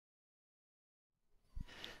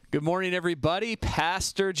Good morning, everybody.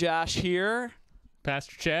 Pastor Josh here.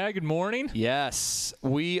 Pastor Chad, good morning. Yes,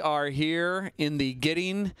 we are here in the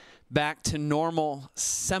Getting Back to Normal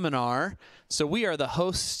seminar. So we are the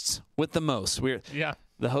hosts with the most. We're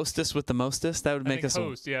the hostess with the mostest. That would make us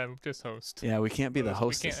host. Yeah, just host. Yeah, we can't be the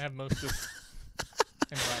hostess. We can't have mostest.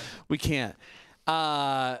 We can't.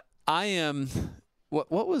 I am.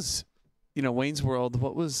 What was, Wayne's World?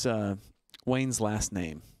 What was Wayne's last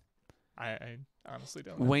name? I honestly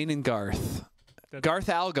don't know. Wayne and Garth. Garth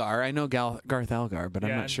Algar. I know Garth Algar, but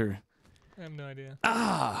I'm not sure. I have no idea.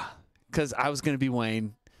 Because I was going to be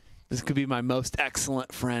Wayne. This could be my most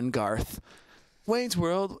excellent friend, Garth. Wayne's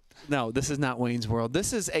World. No, this is not Wayne's World.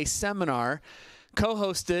 This is a seminar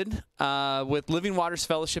co-hosted with Living Waters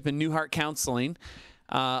Fellowship and New Heart Counseling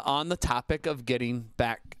on the topic of getting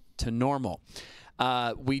back to normal.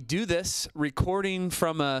 We do this recording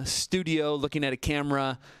from a studio, looking at a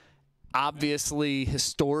camera. Obviously,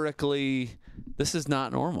 historically, this is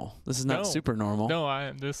not normal. This is not super normal.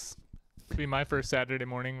 No, this could be my first Saturday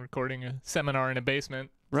morning recording a seminar in a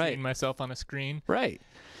basement. Right. Seeing myself on a screen. Right.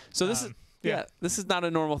 So this is this is not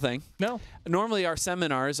a normal thing. No. Normally our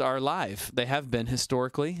seminars are live. They have been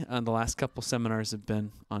historically. The last couple seminars have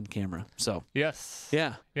been on camera. So yes.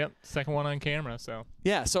 Yeah. Yep. Second one on camera. So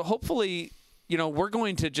yeah. So hopefully, we're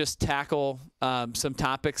going to just tackle some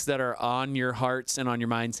topics that are on your hearts and on your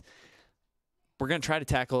minds. We're going to try to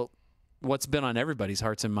tackle what's been on everybody's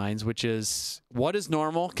hearts and minds, which is, what is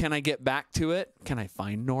normal? Can I get back to it? Can I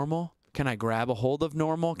find normal? Can I grab a hold of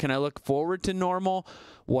normal? Can I look forward to normal?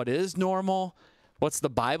 What is normal? What's the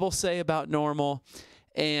Bible say about normal?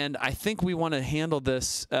 And I think we want to handle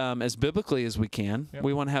this as biblically as we can. Yep.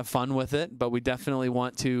 We want to have fun with it, but we definitely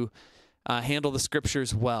want to handle the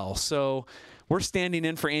scriptures well. So we're standing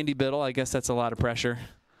in for Andy Biddle. I guess that's a lot of pressure.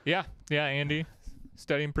 Yeah, Andy.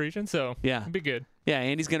 Studying preaching, so yeah, it'll be good. Yeah,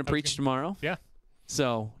 Andy's going to preach tomorrow. Yeah.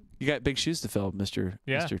 So you got big shoes to fill, Mr.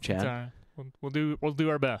 Chad. We'll do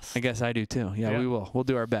our best. I guess I do too. Yeah, we will. We'll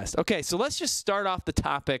do our best. Okay, so let's just start off the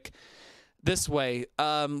topic this way.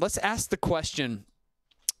 Let's ask the question: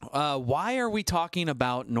 why are we talking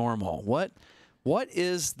about normal? What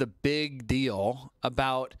is the big deal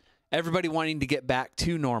about everybody wanting to get back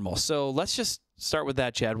to normal? So let's just start with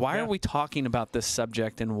that, Chad. Why are we talking about this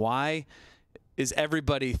subject, and why is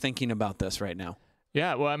everybody thinking about this right now?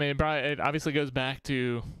 Yeah, well, I mean, it obviously goes back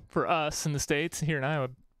to, for us in the States, here in Iowa,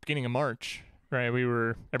 beginning of March, right?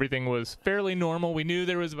 Everything was fairly normal. We knew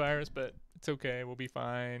there was a virus, but it's okay. We'll be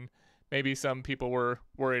fine. Maybe some people were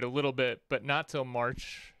worried a little bit, but not till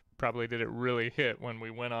March probably did it really hit, when we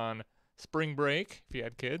went on spring break, if you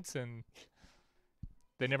had kids, and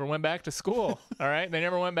they never went back to school, all right? They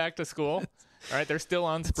never went back to school. All right, they're still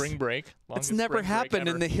on spring break. It's never happened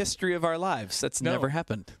in the history of our lives. That's never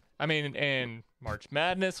happened. I mean, and March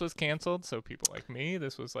Madness was canceled, so people like me,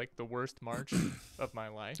 this was like the worst March of my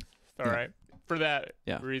life. All right, for that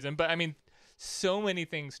reason. But I mean, so many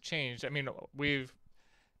things changed. I mean,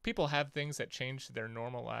 people have things that changed their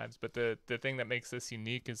normal lives, but the thing that makes this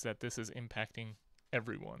unique is that this is impacting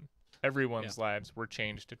everyone. Everyone's lives were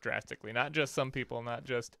changed drastically. Not just some people, not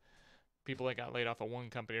just people that got laid off of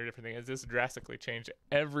one company or different things. This drastically changed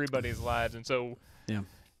everybody's lives. And so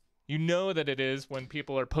you know that it is when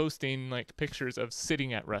people are posting like pictures of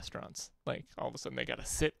sitting at restaurants. Like all of a sudden they got to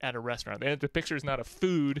sit at a restaurant. The picture's not of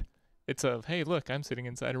food. It's of, hey, look, I'm sitting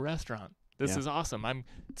inside a restaurant. This is awesome.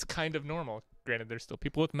 It's kind of normal. Granted, there's still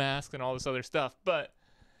people with masks and all this other stuff, but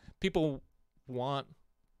people want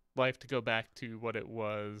life to go back to what it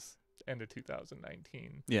was end of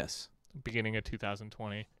 2019. Yes. Beginning of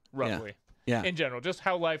 2020. Roughly. Yeah. In general, just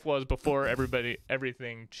how life was before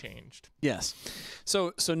everything changed. Yes.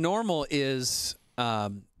 So normal is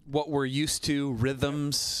what we're used to,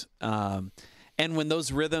 rhythms. And when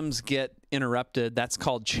those rhythms get interrupted, that's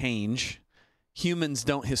called change. Humans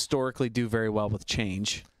don't historically do very well with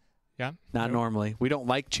change. Yeah. Not normally. We don't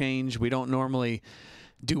like change. We don't normally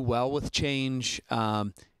do well with change.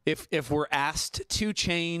 If we're asked to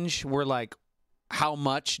change, we're like, how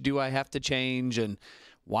much do I have to change? And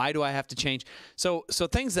why do I have to change? So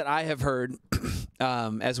things that I have heard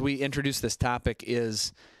as we introduce this topic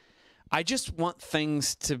is, I just want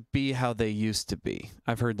things to be how they used to be.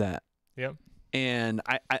 I've heard that. Yep. And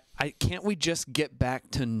I can't we just get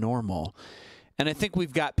back to normal? And I think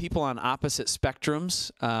we've got people on opposite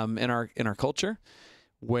spectrums in our culture,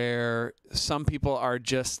 where some people are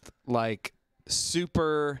just like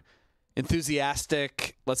super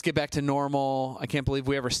enthusiastic. Let's get back to normal. I can't believe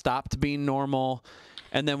we ever stopped being normal.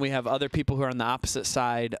 And then we have other people who are on the opposite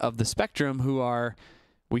side of the spectrum who are,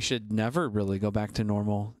 we should never really go back to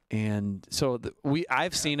normal. And so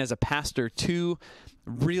I've seen as a pastor 2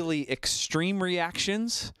 really extreme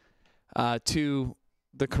reactions to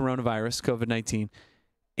the coronavirus, COVID-19.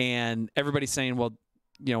 And everybody's saying, well,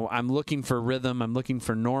 I'm looking for rhythm. I'm looking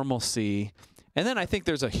for normalcy. And then I think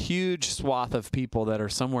there's a huge swath of people that are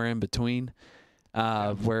somewhere in between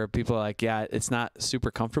where people are like, yeah, it's not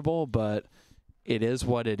super comfortable, but it is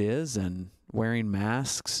what it is. And wearing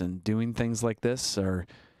masks and doing things like this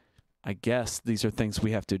I guess these are things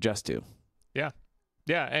we have to adjust to. Yeah.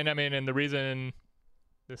 Yeah. And I mean, and the reason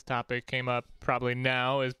this topic came up probably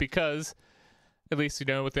now is because, at least,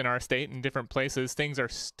 within our state and different places, things are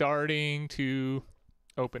starting to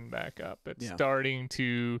open back up. It's starting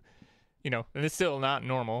to, and it's still not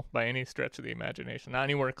normal by any stretch of the imagination, not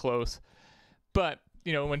anywhere close. But,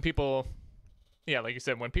 when people, like you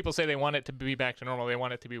said, when people say they want it to be back to normal, they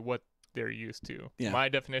want it to be what they're used to. Yeah. My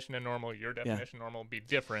definition of normal, your definition of normal will be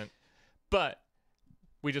different. But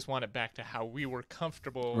we just want it back to how we were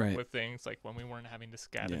comfortable with things, like when we weren't having to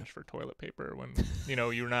scavenge for toilet paper, when,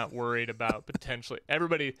 you're not worried about potentially I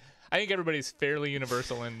think everybody's fairly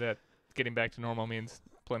universal in that getting back to normal means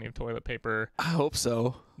plenty of toilet paper. I hope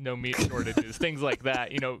so. No meat shortages, things like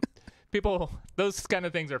that. People, those kind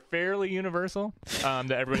of things are fairly universal,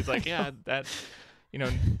 that everybody's like, yeah, that,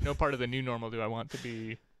 no part of the new normal do I want to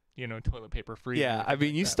be, toilet paper free. Yeah, I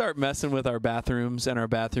mean, you start messing with our bathrooms and our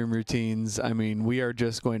bathroom routines. I mean, we are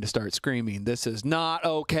just going to start screaming, this is not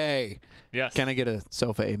okay. Yes. Can I get a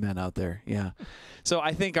sofa amen out there? Yeah. So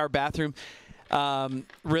I think our bathroom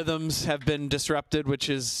rhythms have been disrupted,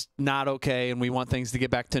 which is not okay, and we want things to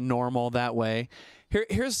get back to normal that way.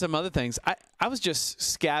 Here's some other things. I was just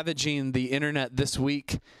scavenging the internet this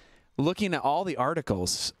week, looking at all the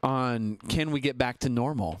articles on can we get back to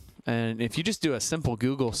normal. And if you just do a simple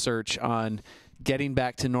Google search on getting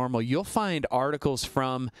back to normal, you'll find articles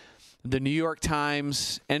from the New York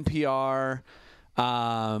Times, NPR,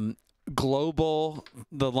 Global,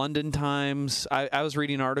 the London Times. I was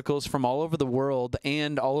reading articles from all over the world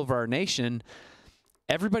and all over our nation.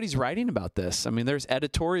 Everybody's writing about this. I mean, there's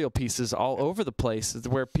editorial pieces all over the place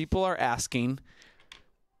where people are asking,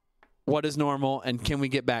 what is normal and can we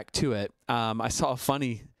get back to it? I saw a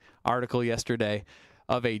funny article yesterday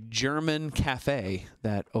of a German cafe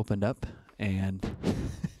that opened up, and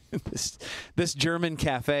this German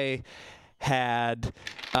cafe had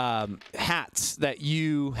hats that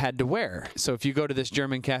you had to wear. So if you go to this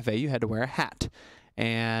German cafe, you had to wear a hat,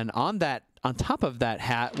 and on top of that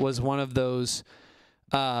hat was one of those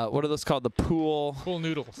what are those called? The pool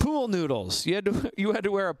noodles. Pool noodles. You had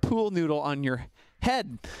to wear a pool noodle on your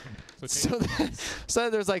head. So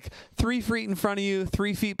there's like 3 feet in front of you,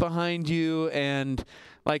 3 feet behind you, and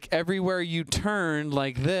like everywhere you turned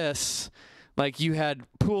like this, like you had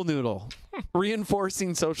pool noodle,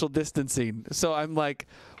 reinforcing social distancing. So I'm like,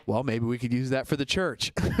 well, maybe we could use that for the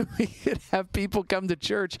church. We could have people come to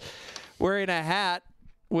church wearing a hat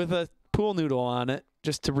with a pool noodle on it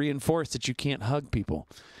just to reinforce that you can't hug people.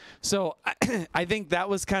 So I think that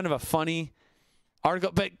was kind of a funny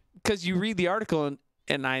article, but because you read the article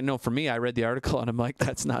and I know for me, I read the article and I'm like,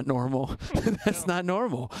 that's not normal. That's not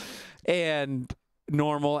normal. And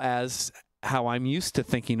normal as how I'm used to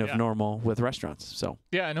thinking of normal with restaurants. So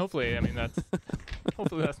yeah, and hopefully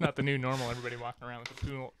that's not the new normal. Everybody walking around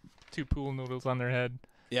with two pool noodles on their head.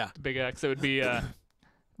 Yeah, the big X. It would be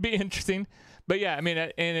interesting. But yeah, I mean,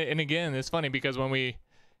 and again, it's funny because when 8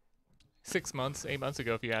 months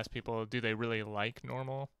ago, if you ask people, do they really like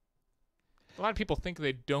normal? A lot of people think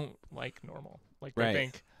they don't like normal. Like they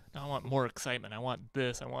think, no, I want more excitement. I want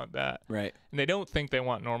this. I want that. Right. And they don't think they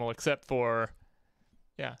want normal, except for,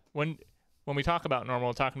 when we talk about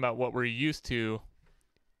normal, talking about what we're used to,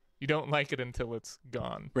 you don't like it until it's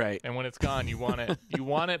gone. Right. And when it's gone, you want it. You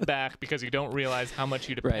want it back because you don't realize how much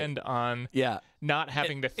you depend on. Not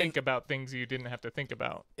having to think about things you didn't have to think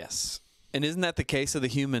about. Yes. And isn't that the case of the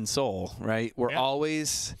human soul? Right. We're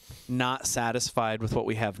always not satisfied with what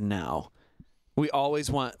we have now. We always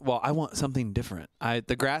want, I want something different.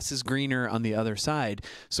 The grass is greener on the other side.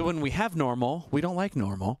 So when we have normal, we don't like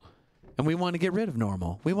normal, and we want to get rid of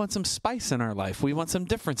normal. We want some spice in our life. We want some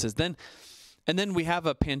differences. And then we have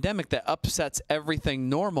a pandemic that upsets everything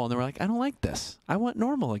normal, and then we're like, I don't like this. I want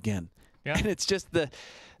normal again. Yeah. And it's just the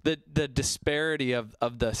disparity of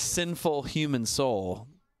the sinful human soul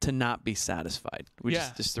to not be satisfied.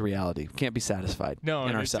 Just the reality. We can't be satisfied in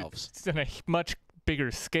ourselves. It's in a much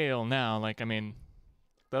bigger scale now. Like, I mean,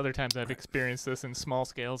 the other times I've experienced this in small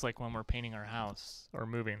scales, like when we're painting our house or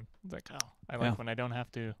moving. It's like, I like when I don't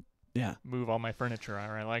have to move all my furniture, or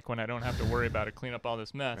I like when I don't have to worry about it, clean up all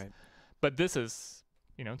this mess. Right. But this is,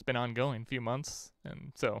 it's been ongoing, few months,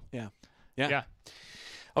 and so yeah.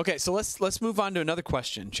 Okay, so let's move on to another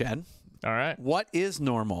question, Chad. All right. What is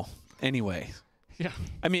normal anyway? Yeah.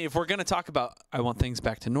 I mean, if we're going to talk about I want things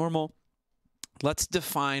back to normal, let's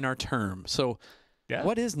define our term. So,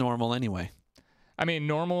 what is normal anyway? I mean,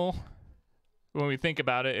 normal, when we think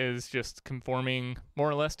about it, is just conforming more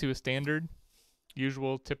or less to a standard,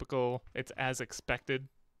 usual, typical. It's as expected.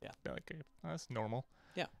 Yeah. Like, that's normal.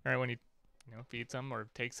 Yeah. All right. When you feed some or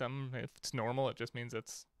take some, if it's normal, it just means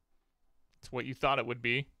it's what you thought it would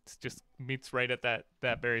be. It just meets right at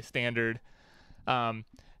that very standard.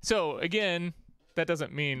 So again, that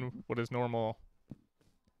doesn't mean what is normal.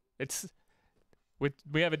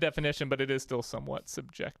 We have a definition, but it is still somewhat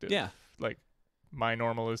subjective. Yeah. Like, my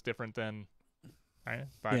normal is different than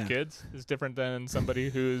five kids is different than somebody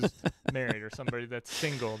who's married or somebody that's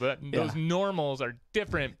single. Those normals are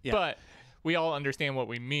different, but we all understand what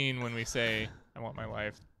we mean when we say, I want my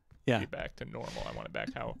life to be back to normal. I want it back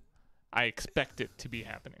how I expect it to be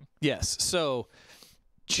happening. Yes. So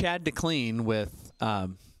Chad DeClean with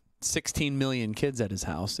 16 million kids at his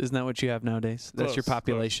house. Isn't that what you have nowadays? That's your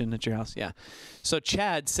population at your house? Yeah. So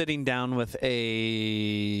Chad sitting down with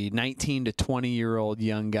a 19 to 20-year-old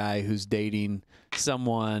young guy who's dating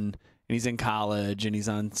someone, and he's in college, and he's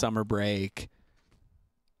on summer break.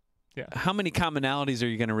 Yeah. How many commonalities are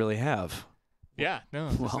you going to really have? Yeah, no,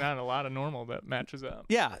 there's not a lot of normal that matches up.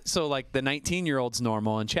 Yeah, so like the 19-year-old's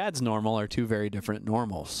normal and Chad's normal are two very different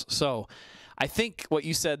normals. So I think what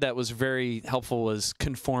you said that was very helpful was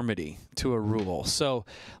conformity to a rule. So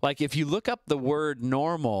like if you look up the word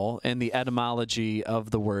normal and the etymology of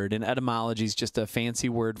the word, and etymology is just a fancy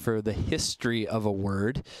word for the history of a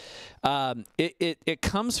word, it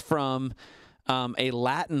comes from a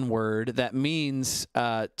Latin word that means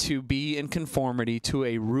to be in conformity to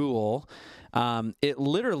a rule. It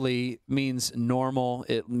literally means normal.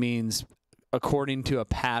 It means according to a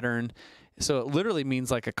pattern. So it literally means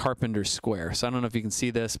like a carpenter's square. So I don't know if you can see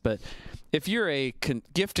this, but if you're a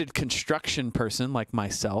gifted construction person like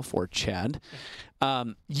myself or Chad,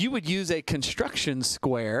 you would use a construction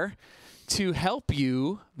square to help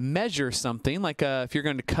you measure something. Like if you're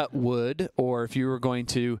going to cut wood, or if you were going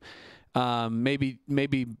to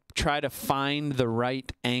maybe try to find the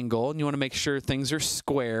right angle, and you want to make sure things are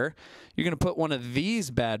square, you're going to put one of these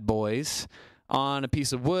bad boys on a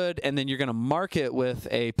piece of wood, and then you're going to mark it with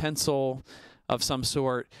a pencil of some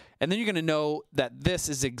sort, and then you're going to know that this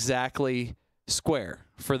is exactly square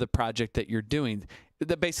for the project that you're doing.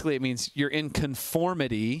 That basically it means you're in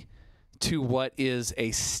conformity to what is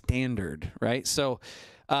a standard, right? So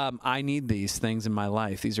I need these things in my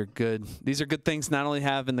life. These are good things not only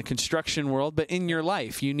have in the construction world, but in your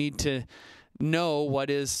life. You need to know what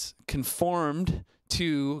is conformed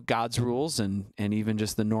to God's rules and even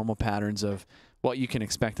just the normal patterns of what you can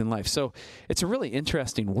expect in life. So it's a really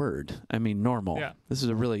interesting word. I mean, normal. Yeah. This is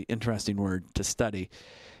a really interesting word to study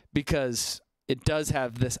because it does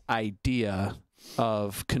have this idea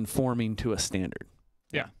of conforming to a standard.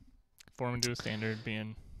 Yeah. Conforming to a standard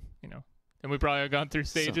being, and we probably have gone through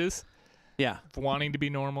stages. Yeah. Of wanting to be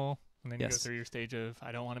normal. And then you go through your stage of,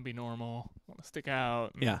 I don't want to be normal. I want to stick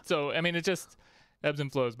out. Yeah. So, I mean, it just ebbs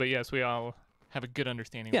and flows. But yes, we all have a good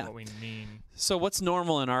understanding of what we mean. So what's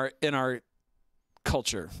normal in our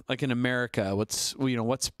culture, like in America? What's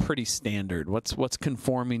pretty standard? What's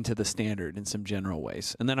conforming to the standard in some general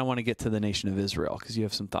ways? And then I want to get to the nation of Israel because you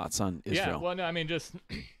have some thoughts on Israel. Yeah. Well, no, I mean, just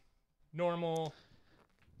normal,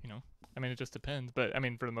 I mean, it just depends. But I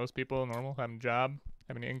mean, for the most people, normal, having a job,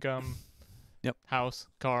 having income, house,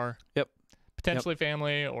 car, potentially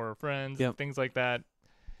family or friends, things like that.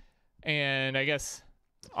 And I guess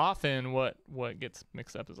often what gets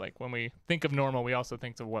mixed up is like when we think of normal, we also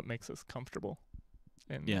think of what makes us comfortable.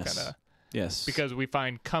 And because we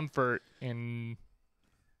find comfort in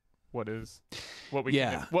what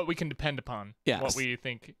we can depend upon. Yes. What we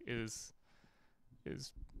think is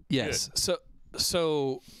yes. Good.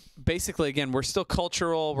 So basically, again, we're still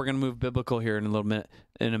cultural. We're going to move biblical here in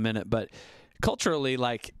a minute, but culturally,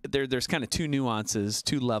 like there's kind of two nuances,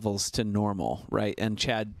 two levels to normal, right? And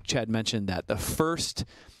Chad mentioned that the first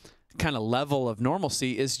kind of level of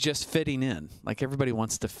normalcy is just fitting in. Like everybody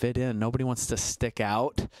wants to fit in. Nobody wants to stick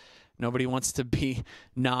out. Nobody wants to be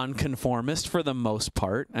nonconformist for the most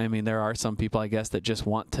part. I mean, there are some people, I guess, that just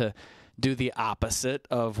want to do the opposite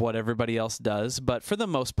of what everybody else does. But for the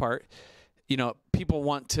most part, people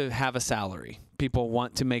want to have a salary. People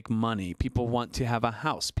want to make money. People want to have a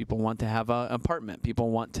house. People want to have an apartment. People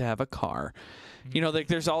want to have a car. Like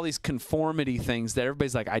there's all these conformity things that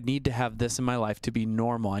everybody's like, I need to have this in my life to be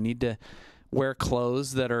normal. I need to wear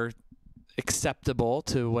clothes that are acceptable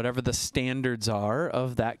to whatever the standards are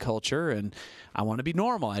of that culture, and I want to be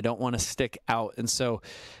normal. I don't want to stick out. And so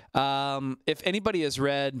if anybody has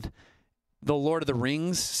read the Lord of the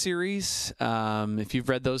Rings series, if you've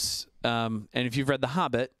read those, and if you've read The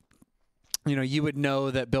Hobbit, you would know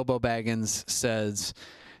that Bilbo Baggins says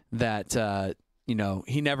that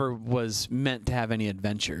he never was meant to have any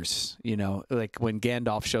adventures. Like when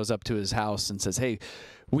Gandalf shows up to his house and says, "Hey,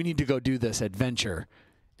 we need to go do this adventure."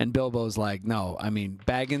 And Bilbo's like, "No, I mean,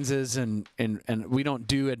 Baggins is, and we don't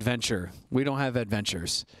do adventure. We don't have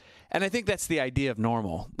adventures." And I think that's the idea of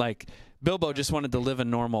normal. Like Bilbo just wanted to live a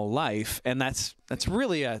normal life, and that's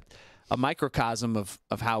really a microcosm of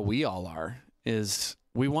how we all are. Is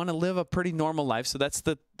we want to live a pretty normal life. So that's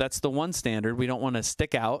the one standard. We don't want to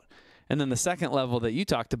stick out. And then the second level that you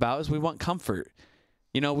talked about is we want comfort.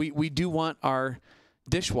 We do want our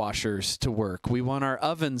dishwashers to work. We want our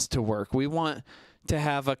ovens to work. We want to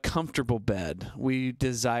have a comfortable bed. We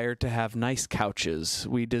desire to have nice couches.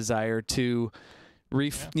 We desire to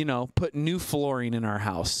put new flooring in our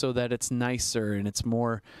house so that it's nicer and it's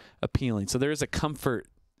more appealing. So there is a comfort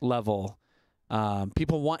level.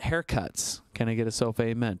 People want haircuts. Can I get a sofa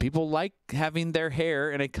amen? People like having their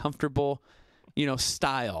hair in a comfortable,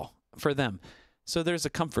 style for them. So there's a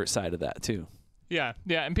comfort side of that too. Yeah.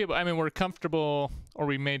 Yeah. And people, we're comfortable, or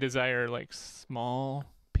we may desire like small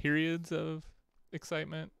periods of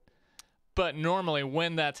excitement. But normally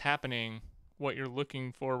when that's happening, what you're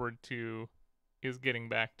looking forward to is getting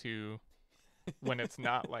back to when it's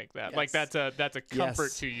not like that. Yes. Like that's a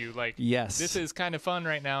comfort to you. Like, yes, this is kind of fun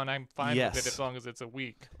right now, and I'm fine with it as long as it's a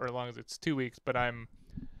week or as long as it's 2 weeks. But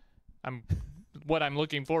what I'm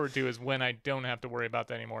looking forward to is when I don't have to worry about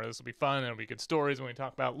that anymore. This will be fun, and it'll be good stories when we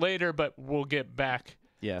talk about later, but we'll get back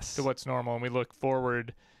to what's normal, and we look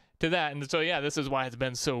forward to that. And so, this is why it's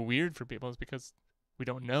been so weird for people, is because we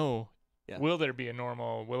don't know. Yeah. Will there be a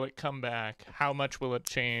normal? Will it come back? How much will it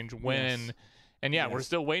change? When? Yes. And we're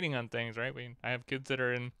still waiting on things, right? I have kids that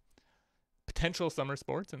are in potential summer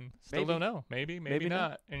sports and still don't know. Maybe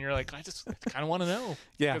not. And you're like, I kind of want to know.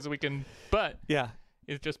 Yeah. Because we can, but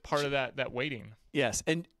it's just part of that waiting. Yes.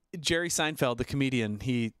 And Jerry Seinfeld, the comedian,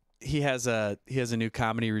 he has a new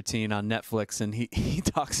comedy routine on Netflix, and he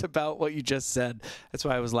talks about what you just said. That's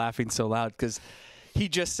why I was laughing so loud, because he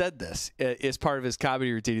just said this as part of his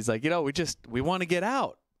comedy routine. He's like, we want to get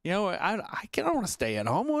out. I don't want to stay at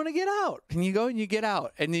home. I want to get out. And you go and you get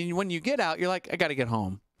out. And then when you get out, you're like, I got to get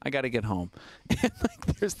home. And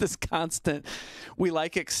there's this constant, we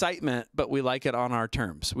like excitement, but we like it on our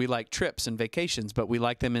terms. We like trips and vacations, but we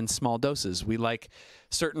like them in small doses. We like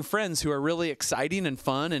certain friends who are really exciting and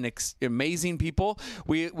fun and amazing people.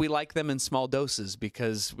 We like them in small doses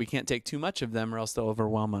because we can't take too much of them or else they'll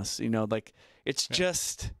overwhelm us. It's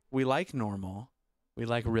just, we like normal. We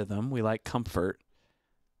like rhythm. We like comfort.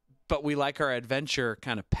 But we like our adventure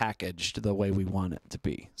kind of packaged the way we want it to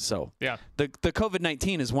be. So the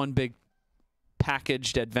COVID-19 is one big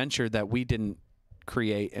packaged adventure that we didn't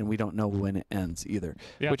create, and we don't know when it ends either,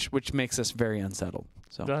 which makes us very unsettled.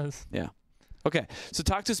 So it does. Yeah. Okay. So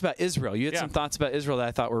talk to us about Israel. You had some thoughts about Israel that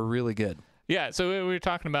I thought were really good. Yeah. So we were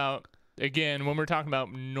talking about, again, when we're talking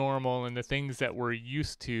about normal and the things that we're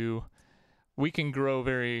used to, we can grow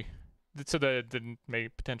very... So the maybe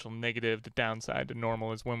potential negative, the downside to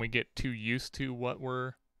normal is when we get too used to what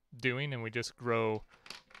we're doing and we just grow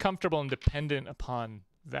comfortable and dependent upon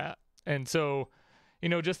that. And so,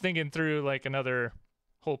 just thinking through like another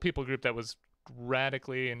whole people group that was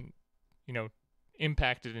radically and,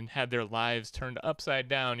 impacted and had their lives turned upside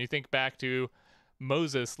down. You think back to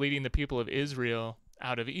Moses leading the people of Israel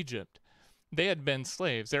out of Egypt. They had been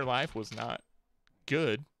slaves. Their life was not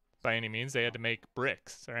good by any means. They had to make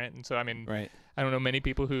bricks, right? And so, I don't know many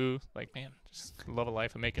people who just love a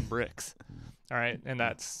life of making bricks, all right? And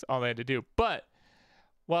that's all they had to do. But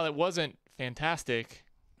while it wasn't fantastic,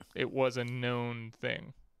 it was a known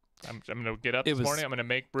thing. I'm going to get up this morning, I'm going to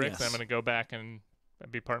make bricks, and I'm going to go back and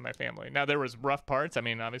be part of my family. Now, there was rough parts.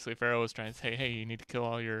 Obviously, Pharaoh was trying to say, hey, you need to kill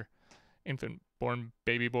all your infant-born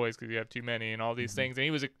baby boys because you have too many and all these things. And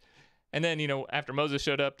he was... And then, after Moses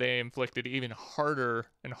showed up, they inflicted even harder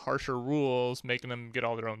and harsher rules, making them get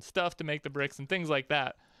all their own stuff to make the bricks and things like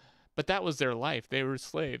that. But that was their life. They were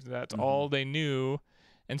slaves. That's all they knew.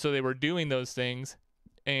 And so they were doing those things.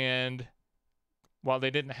 And while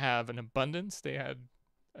they didn't have an abundance, they had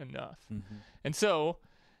enough. And so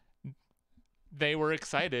they were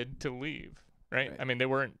excited to leave. Right? They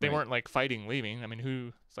weren't like fighting leaving.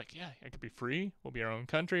 Who's like, I could be free. We'll be our own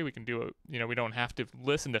country. We can do it. We don't have to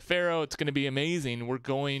listen to Pharaoh. It's going to be amazing. We're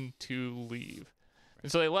going to leave. And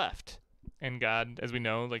so they left. And God, as we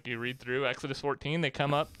know, like you read through Exodus 14, they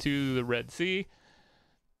come up to the Red Sea,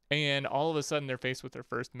 and all of a sudden they're faced with their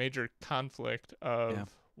first major conflict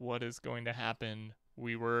of what is going to happen.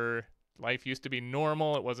 Life used to be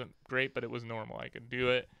normal. It wasn't great, but it was normal. I could do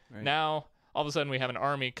it. Right. Now, all of a sudden we have an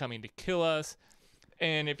army coming to kill us.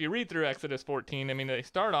 And if you read through Exodus 14, I mean, they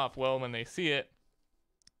start off well when they see it.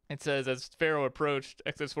 It says, as Pharaoh approached,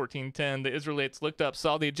 Exodus 14:10, the Israelites looked up,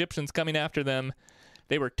 saw the Egyptians coming after them.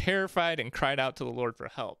 They were terrified and cried out to the Lord for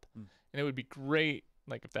help. And it would be great,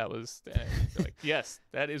 like, if that was, like, yes,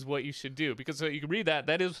 that is what you should do. Because so you can read that.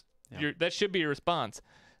 That should be your response.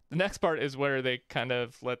 The next part is where they kind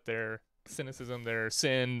of let their cynicism, their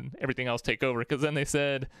sin, everything else take over. Because then they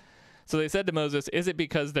said to Moses, is it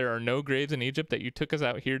because there are no graves in Egypt that you took us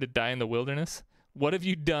out here to die in the wilderness? What have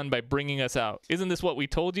you done by bringing us out? Isn't this what we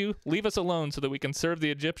told you? Leave us alone so that we can serve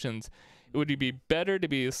the Egyptians. It would be better to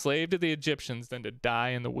be a slave to the Egyptians than to die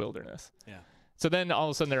in the wilderness. Yeah. So then all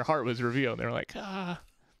of a sudden their heart was revealed. They were like,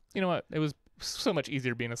 you know what? It was so much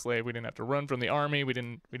easier being a slave. We didn't have to run from the army. We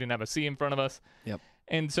didn't have a sea in front of us. Yep.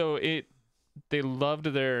 And so they loved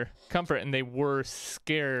their comfort, and they were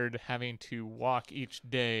scared having to walk each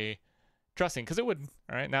day trusting, because it would,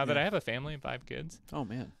 all right, now that I have a family and 5 kids. Oh,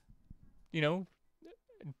 man. You know,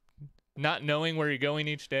 not knowing where you're going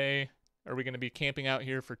each day. Are we going to be camping out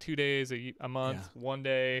here for 2 days, a month, 1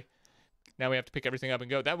 day? Now we have to pick everything up and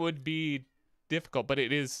go. That would be difficult, but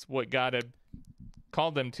it is what God had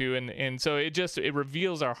called them to. And so it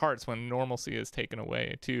reveals our hearts when normalcy is taken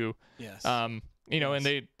away too. Yes. You know, and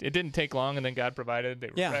it didn't take long, and then God provided. They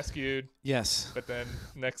were rescued. Yes. But then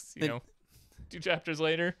next, 2 chapters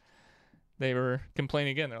later, they were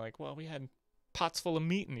complaining again. They're like, well, we had pots full of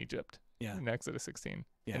meat in Egypt. Yeah. In Exodus 16.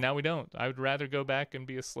 Yeah. And now we don't. I would rather go back and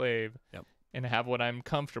be a slave and have what I'm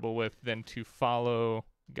comfortable with than to follow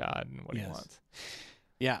God and what he wants.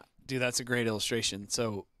 Yeah. Dude, that's a great illustration.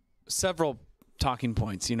 So several talking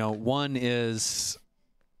points. One is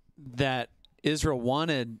that Israel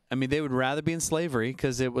they would rather be in slavery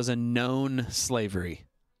because it was a known slavery.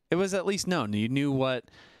 It was at least known. You knew what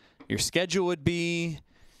your schedule would be.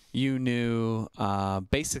 You knew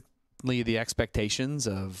basically the expectations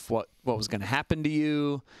of what was going to happen to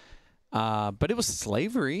you. But it was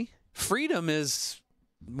slavery. Freedom is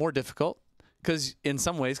more difficult because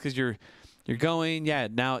you're going,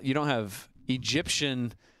 now you don't have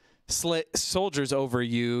Egyptian soldiers over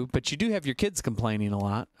you, but you do have your kids complaining a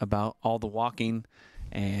lot about all the walking,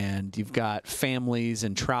 and you've got families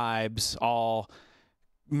and tribes all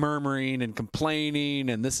murmuring and complaining,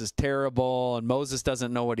 and this is terrible, and Moses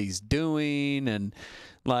doesn't know what he's doing, and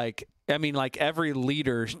like every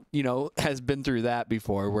leader, has been through that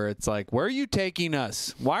before, where it's like, where are you taking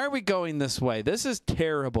us? Why are we going this way? This is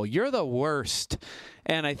terrible. You're the worst.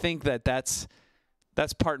 And I think that's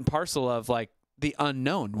part and parcel of like the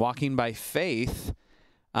unknown, walking by faith,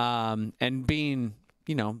 and being,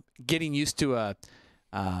 getting used to a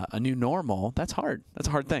new normal. That's hard. That's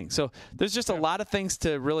a hard thing. So there's just a lot of things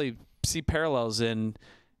to really see parallels in,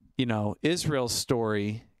 Israel's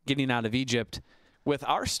story getting out of Egypt with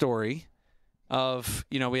our story of,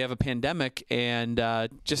 we have a pandemic, and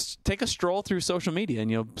just take a stroll through social media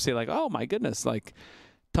and you'll see like, oh my goodness, like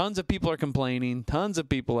tons of people are complaining. Tons of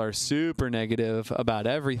people are super negative about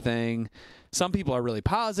everything. Some people are really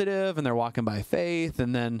positive and they're walking by faith.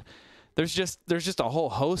 And then there's just a whole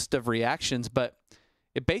host of reactions, but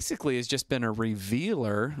it basically has just been a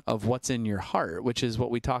revealer of what's in your heart, which is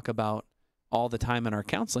what we talk about all the time in our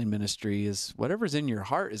counseling ministry, is whatever's in your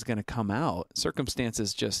heart is going to come out.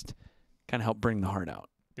 Circumstances just kind of help bring the heart out.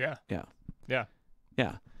 Yeah. Yeah. Yeah.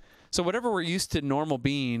 Yeah. So whatever we're used to normal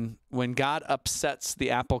being, when God upsets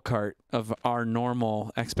the apple cart of our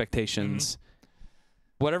normal expectations,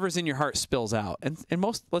 whatever's in your heart spills out. And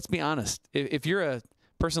let's be honest, if you're a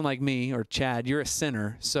person like me or Chad, you're a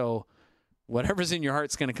sinner. So whatever's in your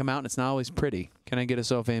heart's going to come out, and it's not always pretty. Can I get a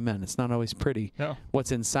self amen? It's not always pretty. No.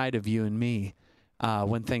 What's inside of you and me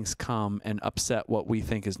when things come and upset what we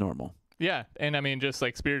think is normal. Yeah, and I mean, just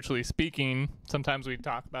like spiritually speaking, sometimes we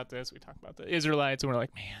talk about this. We talk about the Israelites, and we're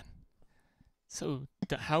like, man, so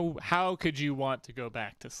how could you want to go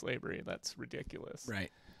back to slavery? That's ridiculous.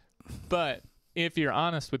 Right. But if you're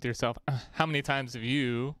honest with yourself, how many times have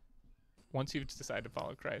you, once you've decided to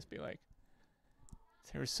follow Christ, be like,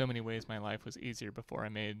 there were so many ways my life was easier before I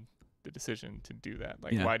made the decision to do that.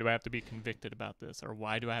 Like, why do I have to be convicted about this? Or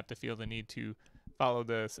why do I have to feel the need to follow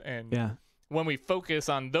this? And when we focus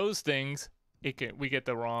on those things, we get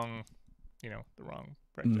the wrong, the wrong.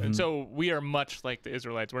 And so we are much like the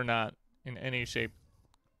Israelites. We're not in any shape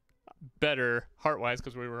better heart-wise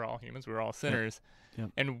because we were all humans, we were all sinners.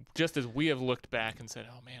 Yep. And just as we have looked back and said,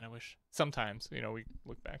 oh man, I wish sometimes, we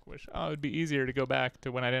look back, wish, oh, it'd be easier to go back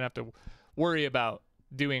to when I didn't have to worry about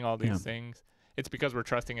doing all these things. It's because we're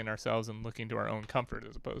trusting in ourselves and looking to our own comfort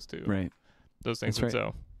as opposed to those things. That's right.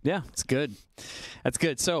 So yeah, it's good. That's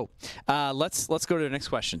good. So let's go to the next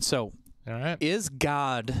question. So all right. Is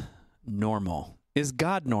God normal? Is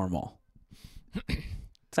God normal?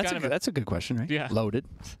 That's a good question, right? Yeah. Loaded.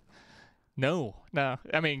 No.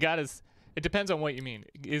 I mean, God is, it depends on what you mean.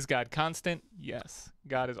 Is God constant? Yes.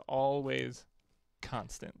 God is always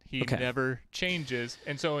constant. He never changes.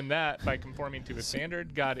 And so in that, by conforming to a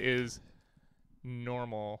standard, God is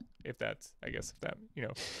normal, because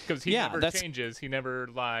he never changes. He never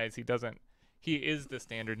lies. He is the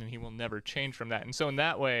standard and he will never change from that. And so in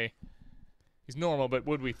that way, he's normal. But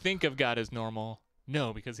would we think of God as normal?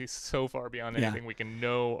 No, because he's so far beyond anything we can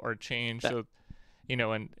know or change. So,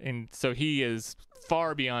 and so he is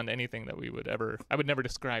far beyond anything that I would never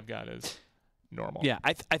describe God as normal. Yeah,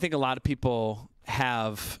 I think a lot of people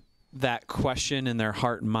have that question in their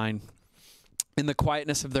heart and mind. In the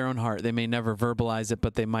quietness of their own heart, they may never verbalize it,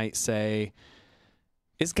 but they might say,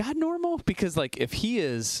 is God normal? Because if he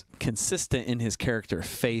is consistent in his character,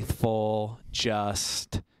 faithful,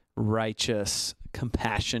 just, righteous,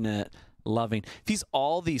 compassionate, loving, if he's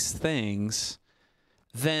all these things,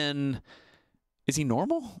 then is he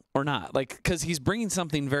normal or not? Because he's bringing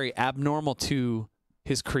something very abnormal to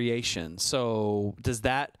his creation. So does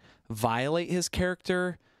that violate his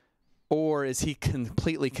character? Or is he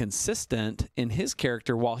completely consistent in his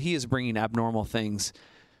character while he is bringing abnormal things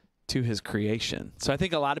to his creation? So I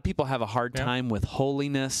think a lot of people have a hard time with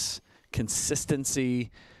holiness,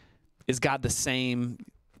 consistency. Is God the same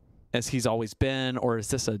as he's always been, or is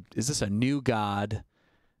this a new God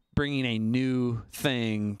bringing a new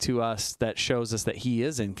thing to us that shows us that he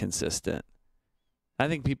is inconsistent? I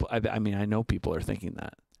think people. I know people are thinking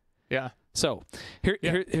that. Yeah. So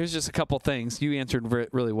here's just a couple things. You answered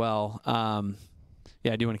really well. Do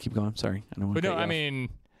you want to keep going? Sorry, I don't want to. But no, I mean,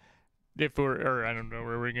 I don't know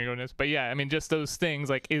where we're gonna go next. But yeah, I mean, just those things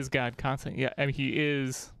is God constant? Yeah, I mean, he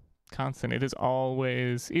is constant. It is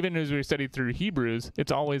always, even as we studied through Hebrews,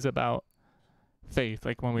 it's always about faith.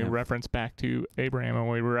 When we reference back to Abraham and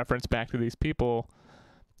we reference back to these people,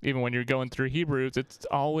 even when you're going through Hebrews, it's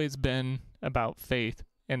always been about faith.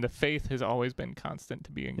 And the faith has always been constant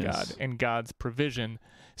to be in God and God's provision.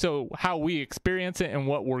 So how we experience it and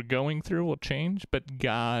what we're going through will change, but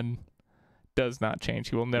God does not change.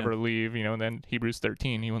 He will never leave. And then Hebrews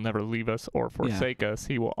 13, he will never leave us or forsake us.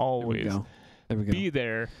 He will always be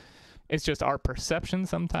there. It's just our perception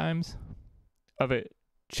sometimes of it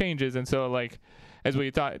changes. And so as we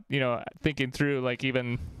thought, thinking through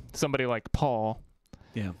even somebody like Paul,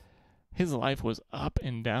 his life was up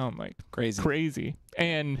and down crazy.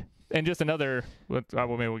 And just another, maybe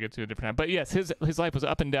we'll get to a different time. But yes, his life was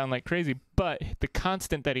up and down like crazy. But the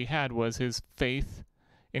constant that he had was his faith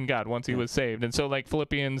in God once he was saved. And so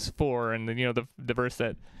Philippians 4 and then, the verse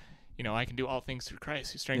that, I can do all things through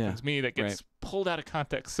Christ who strengthens me, that gets pulled out of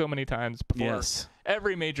context so many times before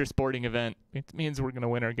every major sporting event. It means we're going to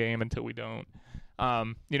win our game until we don't.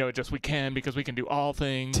 We can because we can do all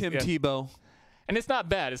things. Tim Tebow. And it's not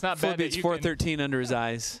bad. It's not bad. Philippians 4:13 under his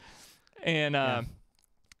eyes. And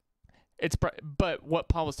but what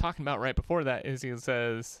Paul was talking about right before that is he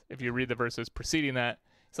says, if you read the verses preceding that,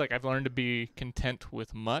 it's I've learned to be content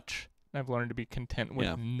with much. And I've learned to be content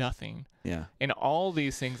with nothing. Yeah. And all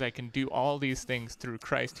these things, I can do all these things through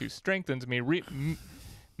Christ who strengthens me,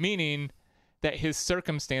 meaning that his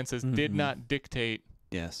circumstances did not dictate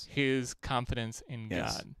his confidence in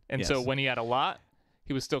God. And so when he had a lot,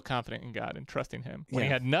 he was still confident in God and trusting him. When he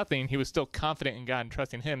had nothing, he was still confident in God and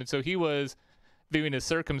trusting him. And so he was viewing his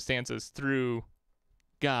circumstances through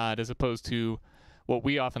God as opposed to what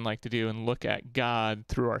we often like to do and look at God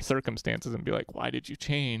through our circumstances and be like, why did you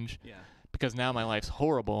change? Yeah. Because now my life's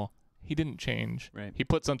horrible. He didn't change. Right. He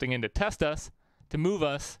put something in to test us, to move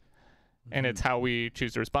us, and it's how we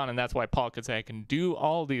choose to respond. And that's why Paul could say, I can do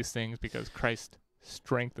all these things because Christ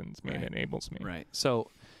strengthens me and enables me. Right.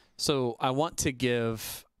 So I want to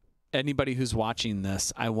give anybody who's watching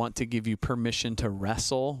this, I want to give you permission to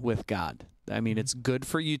wrestle with God. I mean, it's good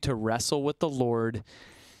for you to wrestle with the Lord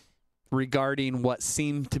regarding what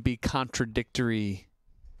seem to be contradictory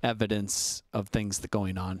evidence of things that are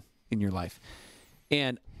going on in your life.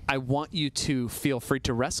 And I want you to feel free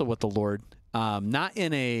to wrestle with the Lord, not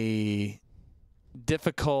in a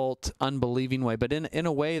difficult, unbelieving way, but in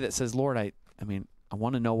a way that says, Lord, I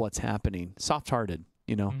want to know what's happening. Soft-hearted,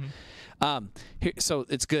 So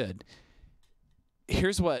it's good.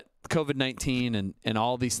 here's what COVID-19 and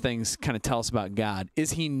all these things kind of tell us about God.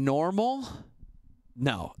 Is he normal?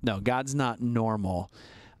 No, God's not normal.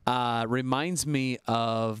 Reminds me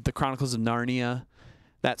of the Chronicles of Narnia,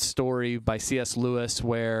 that story by C.S. Lewis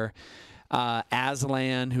where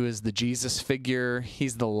Aslan, who is the Jesus figure,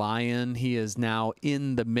 he's the lion. He is now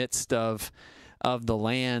in the midst of the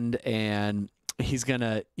land, and he's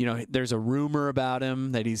gonna, there's a rumor about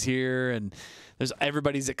him that he's here, and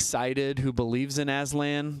everybody's excited who believes in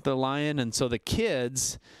Aslan, the lion, and so the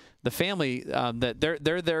kids, the family, that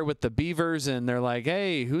they're there with the beavers, and they're like,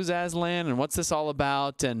 "Hey, who's Aslan, and what's this all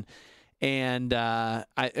about?" And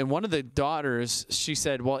one of the daughters, she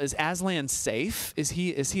said, "Well, is Aslan safe? Is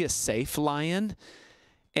he a safe lion?"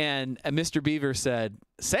 And Mr. Beaver said,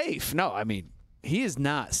 "Safe? No, I mean, he is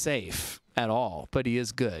not safe at all, but he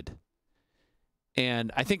is good."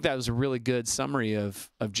 And I think that was a really good summary of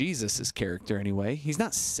Jesus' character anyway. He's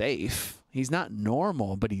not safe. He's not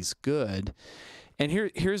normal, but he's good. And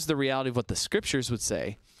here's the reality of what the scriptures would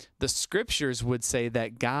say. The scriptures would say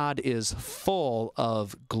that God is full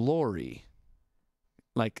of glory,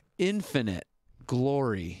 like infinite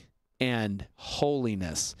glory and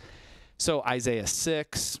holiness. So Isaiah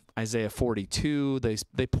 6, Isaiah 42,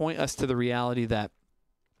 they point us to the reality that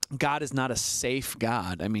God is not a safe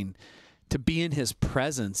God. I mean, to be in his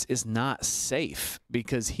presence is not safe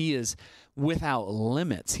because he is without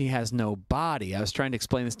limits. He has no body. I was trying to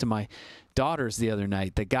explain this to my daughters the other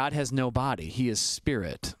night, that God has no body. He is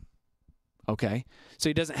spirit. Okay? So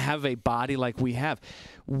he doesn't have a body like we have.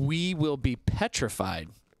 We will be petrified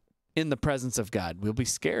in the presence of God. We'll be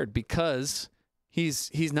scared because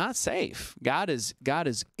he's not safe. God is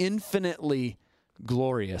infinitely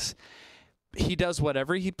glorious. He does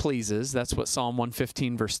whatever he pleases. That's what Psalm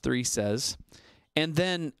 115 verse 3 says. And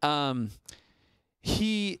then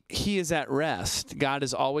he is at rest. God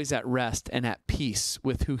is always at rest and at peace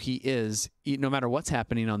with who he is, no matter what's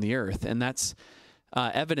happening on the earth. And that's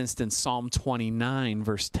evidenced in Psalm 29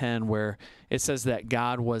 verse 10, where it says that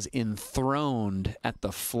God was enthroned at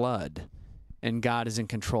the flood and God is in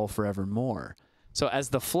control forevermore. So as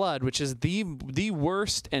the flood, which is the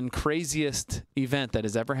worst and craziest event that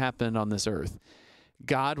has ever happened on this earth,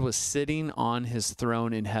 God was sitting on his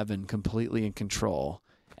throne in heaven completely in control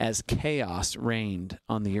as chaos reigned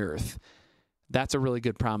on the earth. That's a really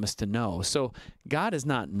good promise to know. So God is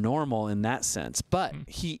not normal in that sense, but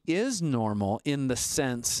he is normal in the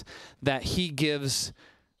sense that he gives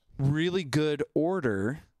really good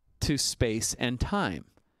order to space and time.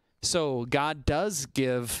 So God does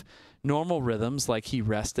give normal rhythms, like he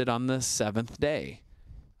rested on the seventh day.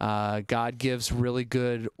 God gives really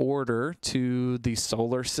good order to the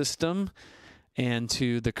solar system and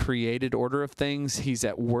to the created order of things. He's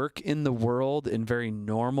at work in the world in very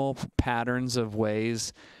normal patterns of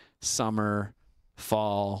ways: summer,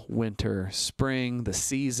 fall, winter, spring, the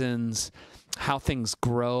seasons, how things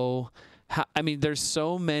grow. There's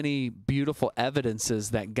so many beautiful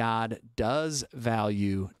evidences that God does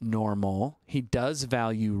value normal. He does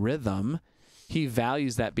value rhythm. He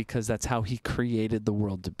values that because that's how he created the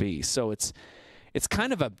world to be. So it's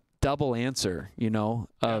kind of a double answer,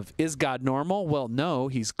 of is God normal? Well, no,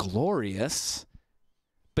 he's glorious,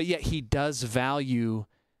 but yet he does value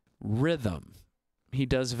rhythm. He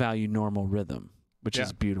does value normal rhythm, which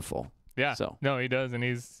is beautiful. Yeah. So no, he does, and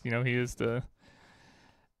he's he is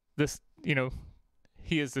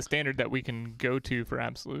he is the standard that we can go to for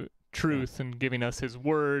absolute truth and giving us his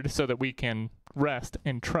word so that we can rest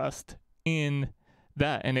and trust in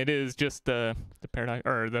that. And it is just the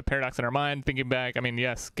paradox in our mind, thinking back.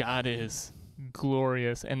 Yes, God is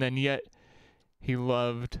glorious, and then yet he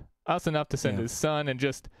loved us enough to send his son, and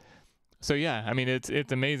just so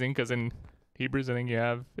it's amazing, because in Hebrews, I think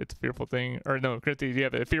it's a fearful thing, or no, Corinthians, you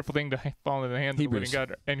have a fearful thing to fall into the hands of the living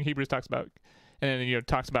God, and Hebrews talks about, and then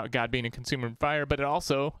talks about God being a consuming fire, but it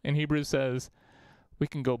also in Hebrews says we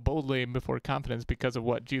can go boldly before confidence because of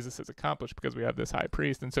what Jesus has accomplished, because we have this high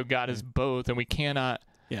priest. And so God is both, and we cannot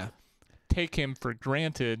take him for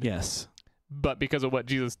granted. Yes. But because of what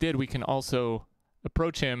Jesus did, we can also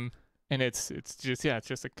approach him, and it's just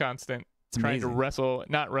a constant trying to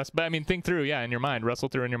think through, in your mind, wrestle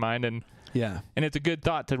through in your mind, and it's a good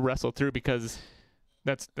thought to wrestle through, because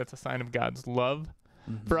that's a sign of God's love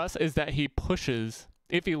for us, is that he pushes.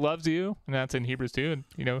 If he loves you, and that's in Hebrews 2,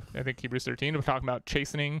 and I think Hebrews 13, we're talking about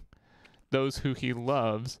chastening those who he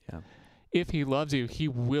loves. Yeah. If he loves you, he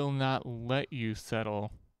will not let you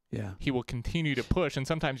settle. Yeah. He will continue to push, and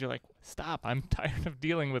sometimes you're like, stop, I'm tired of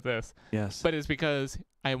dealing with this. Yes. But it's because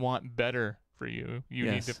I want better for you.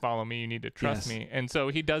 You need to follow me, you need to trust me. And so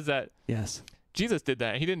he does that. Yes. Jesus did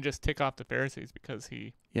that. He didn't just tick off the Pharisees because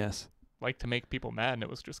he liked to make people mad and it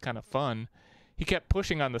was just kind of fun. He kept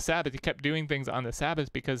pushing on the Sabbath. He kept doing things on the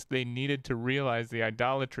Sabbath because they needed to realize the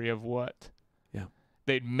idolatry of what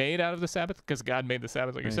they'd made out of the Sabbath, because God made the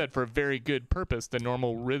Sabbath, like you said, for a very good purpose, the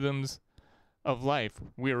normal rhythms of life.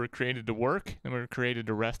 We were created to work, and we were created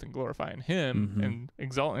to rest and glorify in Him and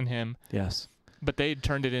exalt in Him. Yes. But they'd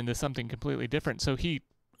turned it into something completely different. So He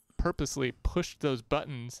purposely pushed those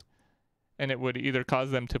buttons, and it would either cause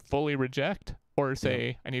them to fully reject or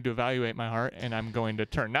say, I need to evaluate my heart and I'm going to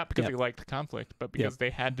turn. Not because they liked conflict, but because they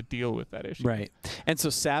had to deal with that issue. Right. And so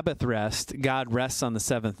Sabbath rest, God rests on the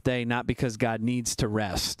seventh day, not because God needs to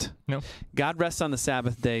rest. No. God rests on the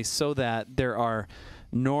Sabbath day so that there are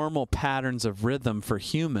normal patterns of rhythm for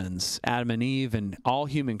humans, Adam and Eve and all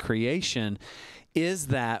human creation, is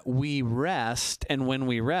that we rest. And when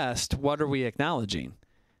we rest, what are we acknowledging?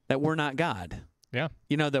 That we're not God. Yeah.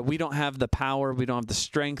 You know, that we don't have the power, we don't have the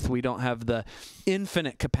strength, we don't have the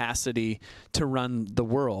infinite capacity to run the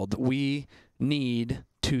world. We need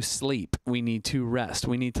to sleep. We need to rest.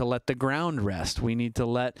 We need to let the ground rest. We need to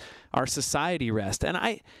let our society rest. And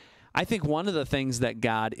I think one of the things that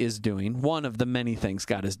God is doing, one of the many things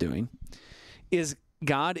God is doing, is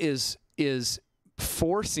God is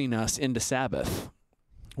forcing us into Sabbath.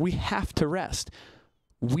 We have to rest.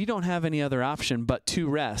 We don't have any other option but to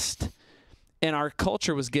rest. And our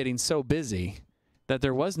culture was getting so busy that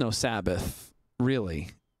there was no Sabbath, really,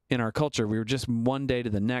 in our culture. We were just one day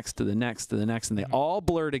to the next, to the next, to the next, and they all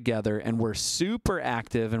blur together, and we're super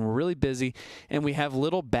active, and we're really busy, and we have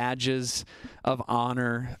little badges of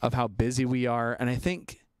honor of how busy we are. And I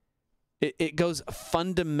think it goes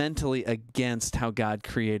fundamentally against how God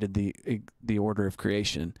created the order of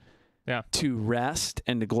creation. Yeah. To rest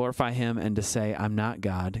and to glorify Him and to say, I'm not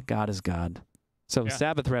God, God is God. So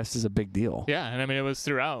Sabbath rest is a big deal. Yeah, and I mean, it was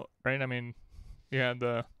throughout, right? I mean, you had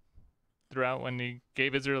throughout when He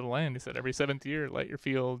gave Israel the land, He said, every 7th year, let your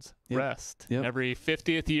fields rest. Yep. Every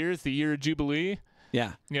 50th year is the year of Jubilee.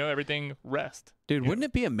 Yeah. You know, everything rest. Dude, wouldn't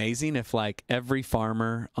it be amazing if, like, every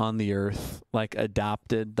farmer on the earth, like,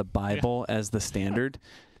 adopted the Bible as the standard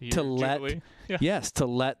to let, to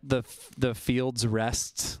let the fields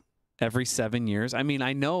rest every 7 years? I mean,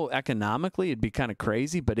 I know economically it'd be kind of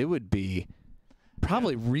crazy, but it would be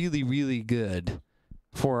probably really, really good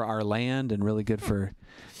for our land and really good for,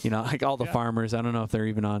 you know, like all the farmers. I don't know if they're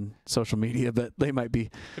even on social media, but they might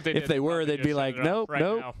be. If they were, they'd be like, nope,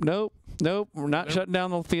 we're not shutting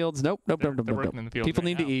down the fields. Nope. People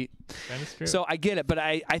need to eat. That is true. So I get it, but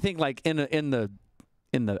I think like in the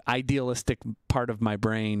idealistic part of my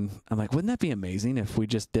brain, I'm like, wouldn't that be amazing if we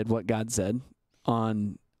just did what God said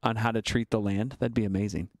on how to treat the land? That'd be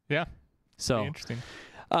amazing. Yeah. So interesting.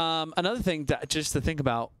 Another thing just to think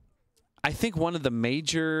about, I think one of the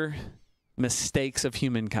major mistakes of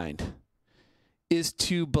humankind is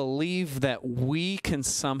to believe that we can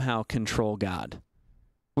somehow control God.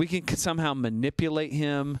 We can somehow manipulate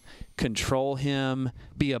Him, control Him,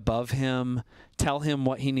 be above Him, tell Him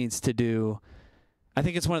what He needs to do. I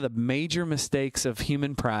think it's one of the major mistakes of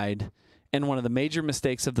human pride, and one of the major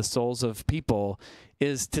mistakes of the souls of people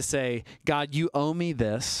is to say, God, you owe me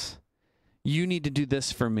this. You need to do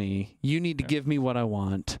this for me. You need to give me what I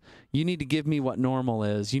want. You need to give me what normal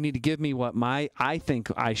is. You need to give me what I think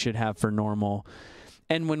I should have for normal.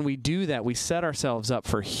 And when we do that, we set ourselves up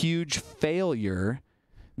for huge failure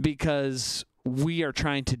because we are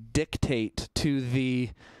trying to dictate to the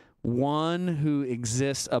one who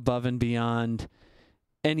exists above and beyond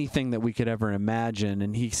anything that we could ever imagine,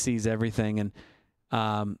 and He sees everything. And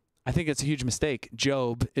I think it's a huge mistake.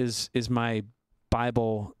 Job is my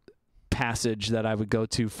Bible passage that I would go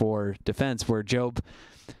to for defense, where Job,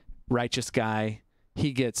 righteous guy,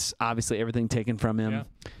 he gets obviously everything taken from him,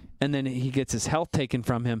 and then he gets his health taken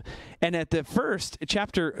from him. And at the first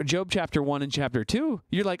chapter, Job chapter 1 and chapter 2,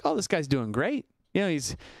 you're like, oh, this guy's doing great. You know,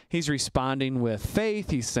 he's responding with faith.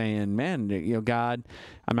 He's saying, man, you know, God,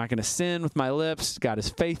 I'm not going to sin with my lips. God is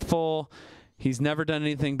faithful. He's never done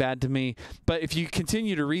anything bad to me. But if you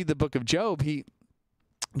continue to read the book of Job,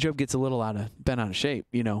 Job gets a little bent out of shape,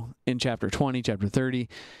 you know, in chapter 20, chapter 30.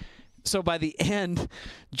 So by the end,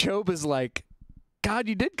 Job is like, God,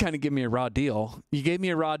 you did kind of give me a raw deal. You gave me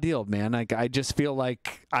a raw deal, man. I just feel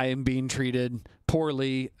like I am being treated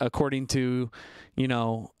poorly according to, you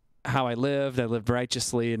know, how I lived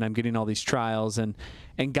righteously, and I'm getting all these trials. And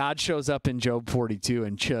God shows up in Job 42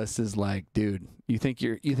 and just is like, dude, you think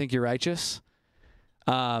you're righteous?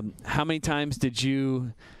 How many times did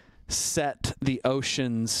you set the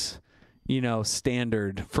ocean's, you know,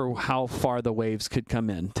 standard for how far the waves could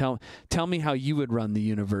come in? Tell me how you would run the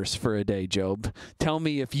universe for a day, Job. Tell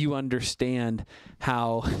me if you understand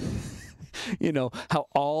how how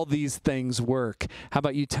all these things work. How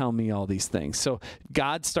about you tell me all these things? So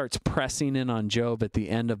God starts pressing in on Job at the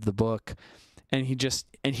end of the book, and he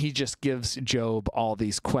just gives Job all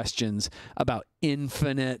these questions about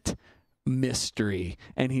infinite mystery.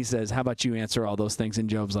 And he says, how about you answer all those things? And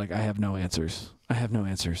Job's like, I have no answers.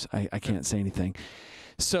 I can't say anything.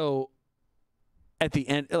 So at the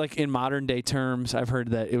end, like in modern day terms, I've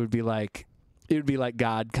heard that it would be like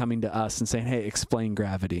God coming to us and saying, hey, explain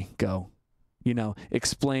gravity, go.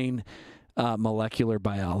 Explain molecular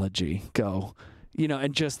biology, go.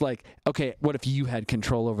 And just like, okay, what if you had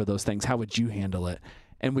control over those things? How would you handle it?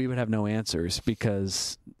 And we would have no answers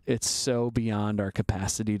because it's so beyond our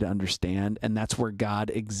capacity to understand. And that's where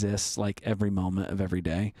God exists like every moment of every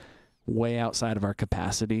day, way outside of our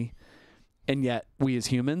capacity. And yet we as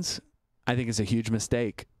humans, I think it's a huge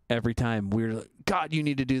mistake. Every time we're like, God, you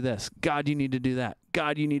need to do this. God, you need to do that.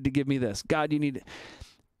 God, you need to give me this. God, you need to...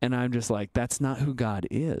 And I'm just like, that's not who God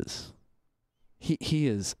is. He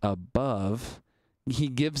is above. He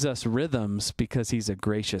gives us rhythms because he's a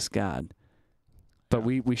gracious God. But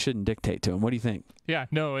we shouldn't dictate to him. What do you think? Yeah,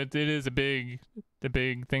 no, it is a big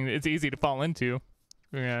thing. It's easy to fall into.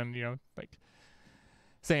 And, like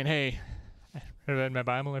saying, hey, I read my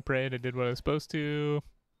Bible, I prayed, I did what I was supposed to.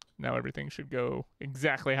 Now everything should go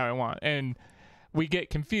exactly how I want. And we get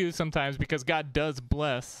confused sometimes because God does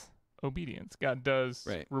bless obedience. God does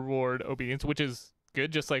reward obedience, which is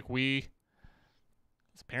good. Just like we,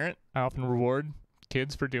 as a parent, I often reward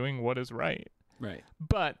kids for doing what is right. Right.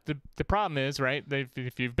 But the problem is, right,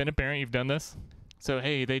 if you've been a parent, you've done this. So,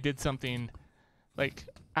 hey, they did something like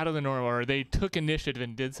out of the normal, or they took initiative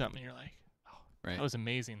and did something. You're like, oh, that was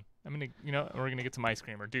amazing. I'm going to, we're going to get some ice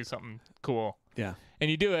cream or do something cool. Yeah. And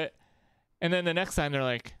you do it. And then the next time they're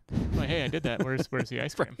like, well, hey, I did that. Where's the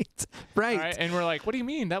ice cream? Right. And we're like, what do you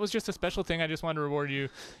mean? That was just a special thing. I just wanted to reward you.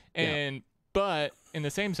 And, but in the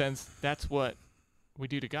same sense, that's what we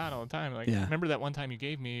do to God all the time. Like, remember that one time you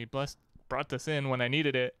gave me, brought this in when I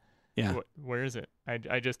needed it. Yeah. Where is it?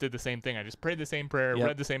 I just did the same thing. I just prayed the same prayer,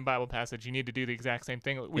 read the same Bible passage. You need to do the exact same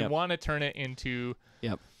thing. We want to turn it into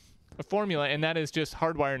a formula, and that is just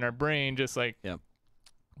hardwired in our brain, just like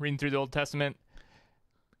reading through the Old Testament.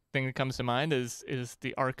 Thing that comes to mind is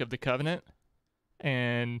the Ark of the Covenant.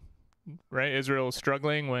 And Israel was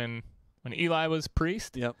struggling when Eli was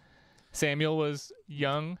priest. Samuel was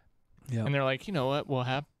young. And they're like, you know what?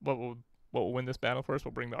 What will win this battle for us?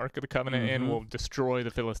 We'll bring the Ark of the Covenant and we'll destroy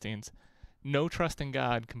the Philistines. No trust in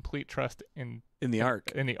God, complete trust in the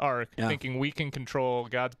Ark. In the Ark, thinking we can control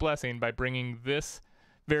God's blessing by bringing this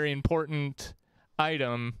very important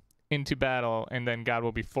item into battle, and then God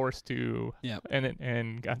will be forced to.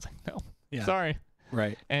 And God's like, no, sorry.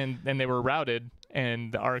 Right. And they were routed,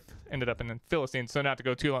 and the Ark ended up in the Philistines. So not to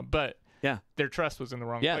go too long, but their trust was in the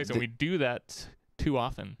wrong place, and we do that too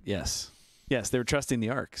often. Yes, they were trusting the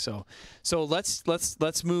Ark. So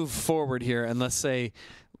let's move forward here, and let's say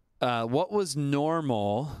what was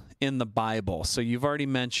normal in the Bible. So you've already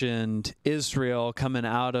mentioned Israel coming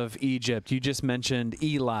out of Egypt. You just mentioned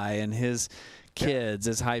Eli and his kids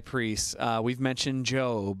as high priests. We've mentioned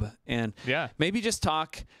Job, and maybe let's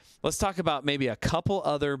talk about maybe a couple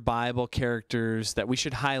other Bible characters that we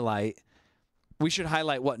should highlight. We should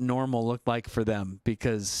highlight what normal looked like for them,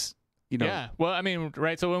 because well, I mean,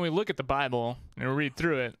 right, so when we look at the Bible and we read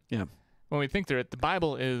through it, when we think through it, the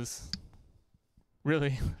Bible is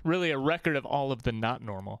really a record of all of the not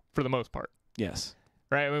normal for the most part. Yes.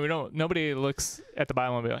 Right? I mean, nobody looks at the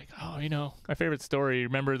Bible and be like, oh, my favorite story,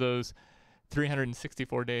 remember those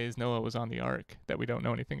 364 days Noah was on the ark that we don't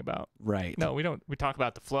know anything about. Right. No, we don't. We talk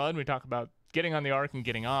about the flood. We talk about getting on the ark and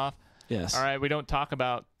getting off. Yes. All right. We don't talk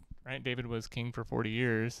about, David was king for 40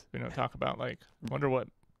 years. We don't talk about, wonder what,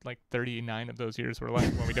 39 of those years were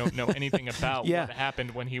like when we don't know anything about what happened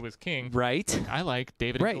when he was king. Right. I like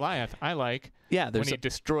David and Goliath. I like when he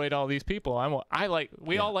destroyed all these people.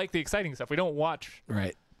 We all like the exciting stuff. We don't watch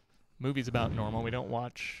movies about normal. We don't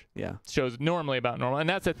watch shows normally about normal. And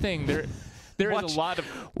that's the thing. There is a lot of...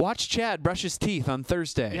 Watch Chad brush his teeth on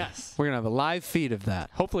Thursday. Yes. We're going to have a live feed of that.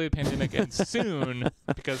 Hopefully the pandemic ends soon,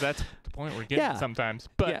 because that's the point we're getting sometimes.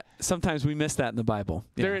 But sometimes we miss that in the Bible.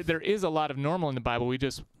 There is a lot of normal in the Bible. We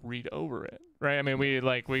just read over it, right? I mean,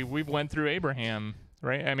 we went through Abraham,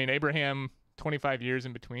 right? I mean, Abraham, 25 years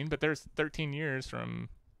in between, but there's 13 years from...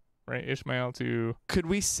 Ishmael to Could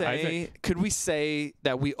we say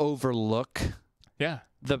that we overlook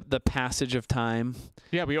the passage of time?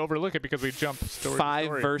 Yeah, we overlook it because we jump story 5 to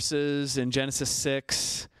story. verses in Genesis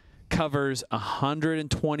 6 covers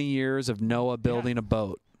 120 years of Noah building a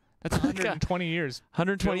boat. That's 120 years.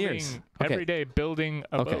 120 years. Okay. Every day building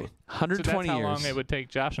a boat. 120 so that's how years. long it would take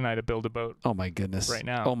Josh and I to build a boat. Oh my goodness. Right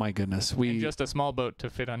now. Oh my goodness. And just a small boat to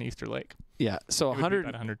fit on Easter Lake. Yeah. So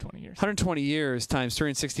 120 years. 120 years times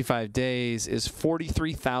 365 days is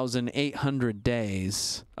 43,800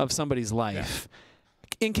 days of somebody's life. Yeah.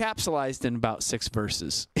 Encapsulated in about 6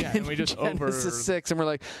 verses. Yeah, and we just Genesis 6, and we're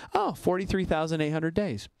like, 43,800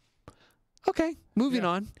 days. Okay, moving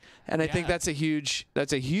on. And I think that's a huge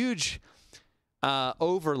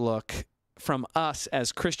overlook from us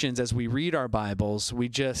as Christians as we read our Bibles. We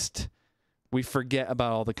forget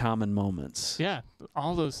about all the common moments. Yeah,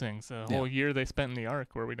 all those things. The whole year they spent in the ark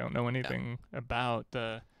where we don't know anything about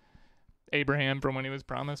Abraham from when he was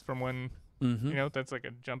promised, from when, that's like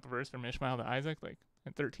a jump verse from Ishmael to Isaac, like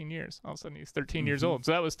in 13 years. All of a sudden he's 13 years old.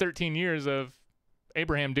 So that was 13 years of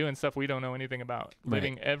Abraham doing stuff we don't know anything about,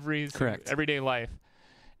 living everyday life.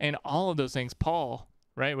 And all of those things, Paul,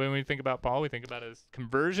 right? When we think about Paul, we think about his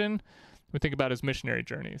conversion. We think about his missionary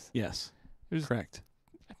journeys. Yes, correct.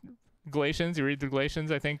 Galatians, you read the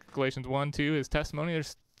Galatians, I think Galatians 1, 2, his testimony,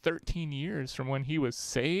 there's 13 years from when he was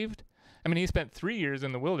saved. I mean, he spent 3 years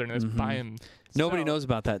in the wilderness by himself. Nobody knows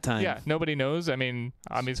about that time. Yeah, nobody knows. I mean,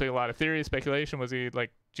 obviously a lot of theory, speculation. Was he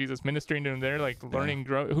like Jesus ministering to him there, like learning,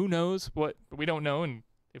 who knows what? We don't know. And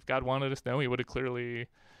if God wanted us to know, he would have clearly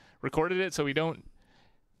recorded it. So we don't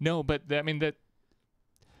know. But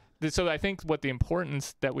so I think what the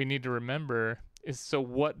importance that we need to remember is, so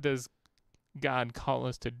what does God call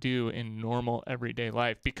us to do in normal everyday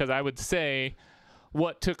life? Because I would say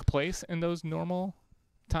what took place in those normal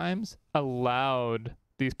times allowed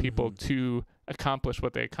these people to accomplish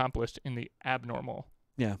what they accomplished in the abnormal.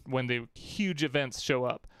 Yeah. When the huge events show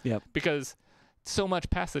up. Yep. Because so much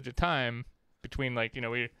passage of time between, like,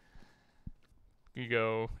 you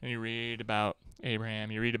go and you read about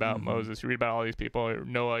Abraham, you read about Moses, you read about all these people,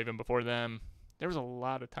 Noah even before them. There was a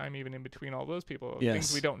lot of time even in between all those people. Yes.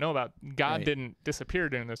 Things we don't know about. God didn't disappear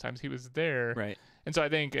during those times. He was there. Right. And so I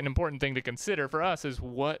think an important thing to consider for us is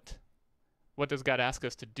what does God ask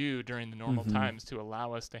us to do during the normal times to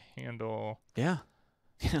allow us to handle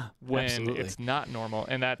when absolutely. It's not normal.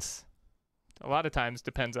 And that's a lot of times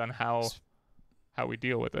depends on how we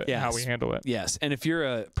deal with it, how we handle it. Yes. And if you're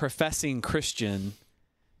a professing Christian,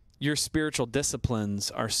 your spiritual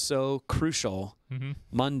disciplines are so crucial.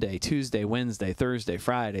 Monday, Tuesday, Wednesday, Thursday,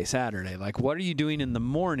 Friday, Saturday. Like, what are you doing in the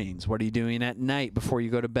mornings? What are you doing at night before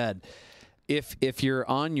you go to bed? If you're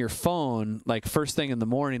on your phone, like first thing in the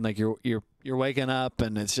morning, like you're waking up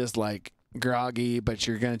and it's just like groggy, but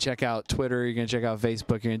you're going to check out Twitter, you're going to check out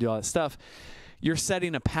Facebook, you're going to do all that stuff. You're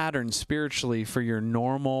setting a pattern spiritually for your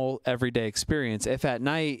normal everyday experience. If at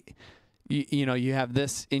night, you have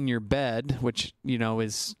this in your bed, which,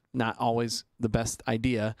 is not always the best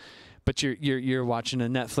idea, but you're watching a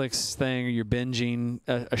Netflix thing or you're binging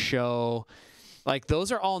a show. Like,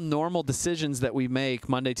 those are all normal decisions that we make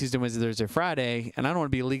Monday, Tuesday, Wednesday, Thursday, Friday. And I don't want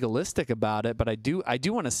to be legalistic about it, but I do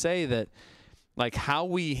want to say that, like, how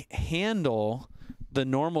we handle the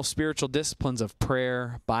normal spiritual disciplines of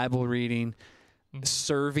prayer, Bible reading,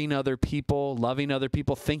 serving other people, loving other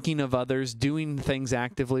people, thinking of others, doing things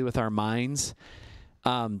actively with our minds,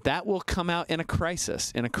 that will come out in a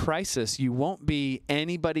crisis. In a crisis, you won't be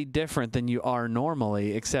anybody different than you are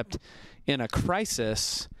normally, except in a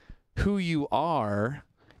crisis, who you are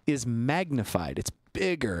is magnified. It's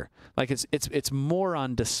bigger. Like, it's more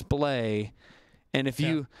on display. And if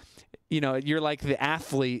you're like the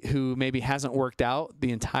athlete who maybe hasn't worked out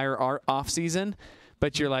the entire off season,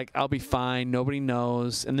 but you're like, I'll be fine, nobody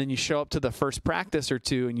knows. And then you show up to the first practice or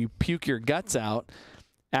two and you puke your guts out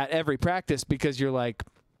at every practice because you're like,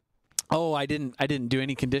 oh, I didn't do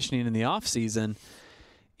any conditioning in the off season.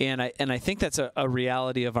 And I think that's a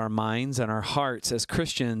reality of our minds and our hearts as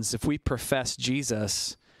Christians. If we profess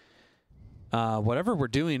Jesus, whatever we're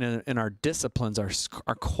doing in our disciplines,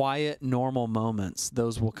 our quiet, normal moments,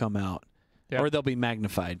 those will come out, or they'll be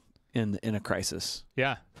magnified in a crisis.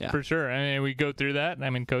 Yeah, for sure. I mean, we go through that. I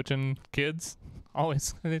mean, coaching kids,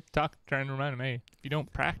 always trying to remind them, hey, if you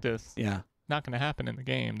don't practice, not going to happen in the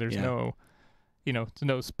game. There's no,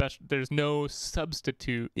 there's no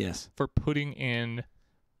substitute for putting in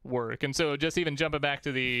work. And so just even jumping back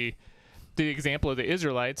to the example of the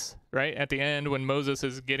Israelites, right? At the end, when Moses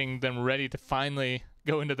is getting them ready to finally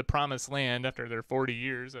go into the promised land after their 40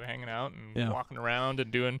 years of hanging out and walking around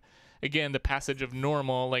and doing, again, the passage of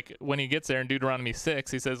normal, like when he gets there in Deuteronomy 6,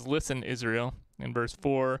 he says, listen, Israel, in verse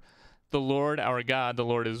 4, the Lord our God, the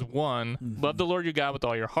Lord is one. Mm-hmm. Love the Lord your God with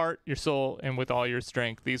all your heart, your soul, and with all your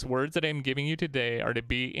strength. These words that I am giving you today are to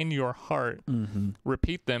be in your heart. Mm-hmm.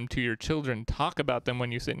 Repeat them to your children. Talk about them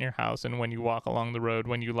when you sit in your house and when you walk along the road,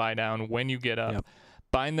 when you lie down, when you get up. Yep.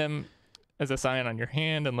 Bind them as a sign on your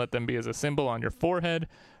hand and let them be as a symbol on your forehead.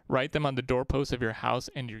 Write them on the doorposts of your house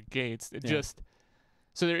and your gates.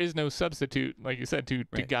 So there is no substitute, like you said, to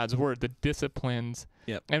God's word, the disciplines.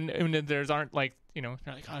 Yep. And there's aren't like, you're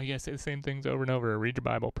like, oh, yeah, say the same things over and over, read your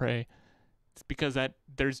Bible, pray. It's because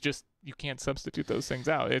you can't substitute those things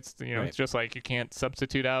out. It's, it's just like you can't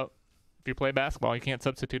substitute out, if you play basketball, you can't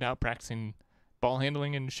substitute out practicing ball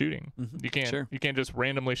handling and shooting. Mm-hmm. You can't just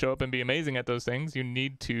randomly show up and be amazing at those things. You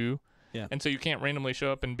need to. Yeah. And so you can't randomly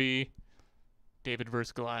show up and be David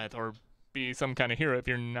versus Goliath or be some kind of hero if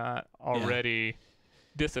you're not already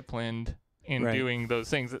disciplined in doing those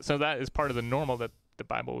things. So that is part of the normal that the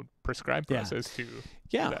Bible would prescribe for us, is to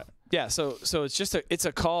do that. Yeah, so it's just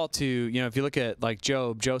a call to, if you look at like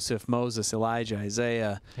Job, Joseph, Moses, Elijah,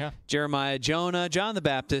 Isaiah, Jeremiah, Jonah, John the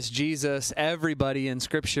Baptist, Jesus, everybody in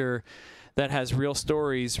Scripture that has real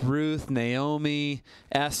stories, Ruth, Naomi,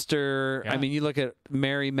 Esther. I mean, you look at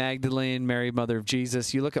Mary Magdalene, Mary, mother of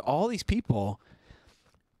Jesus. You look at all these people,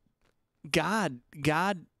 God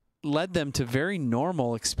led them to very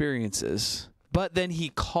normal experiences, but then he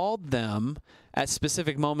called them at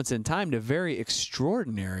specific moments in time to very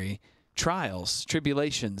extraordinary trials,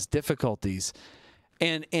 tribulations, difficulties.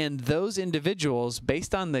 And those individuals,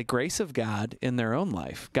 based on the grace of God in their own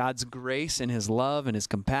life, God's grace and his love and his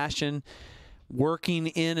compassion, working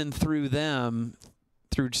in and through them,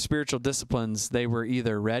 through spiritual disciplines, they were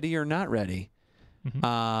either ready or not ready.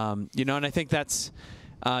 Mm-hmm. And I think that's,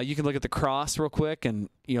 you can look at the cross real quick and,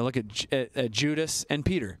 look at Judas and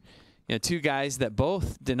Peter. Two guys that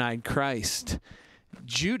both denied Christ.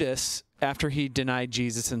 Judas, after he denied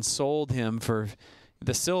Jesus and sold him for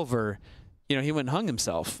the silver, he went and hung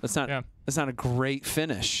himself. That's not a great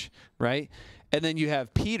finish, right? And then you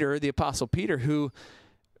have Peter, the Apostle Peter, who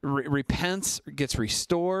repents, gets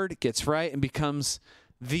restored, gets right, and becomes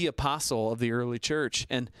the apostle of the early church.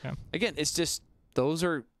 And again, it's just, those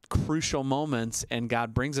are crucial moments, and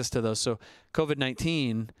God brings us to those. So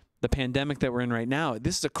COVID-19, the pandemic that we're in right now,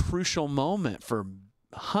 this is a crucial moment for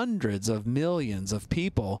hundreds of millions of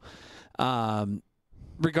people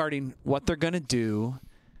regarding what they're going to do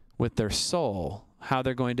with their soul, how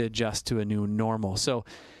they're going to adjust to a new normal. So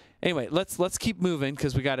anyway, let's keep moving,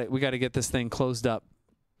 because we got to get this thing closed up.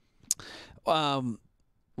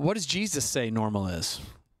 What does Jesus say normal is?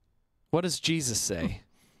 What does Jesus say?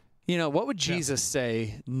 What would Jesus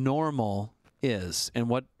say normal is, and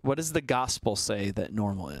what does the gospel say that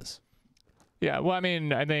normal is? Yeah, well, I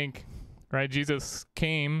mean, I think, Jesus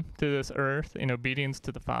came to this earth in obedience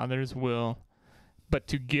to the Father's will, but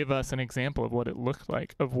to give us an example of what it looked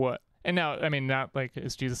like, and now, I mean, not like,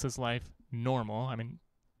 is Jesus' life normal? I mean,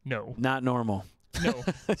 no. Not normal. No.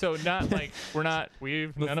 So not like,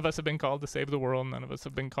 none of us have been called to save the world. None of us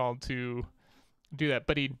have been called to do that,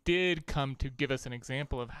 but he did come to give us an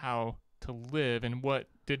example of how to live. And what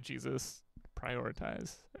did Jesus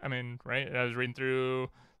prioritize? I mean, I was reading through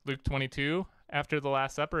Luke 22. After the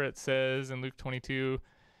Last Supper, it says in Luke 22,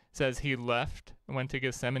 says he left and went to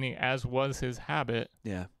Gethsemane, as was his habit,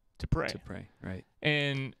 to pray. To pray, right.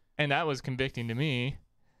 And that was convicting to me,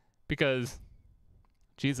 because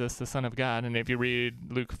Jesus, the Son of God, and if you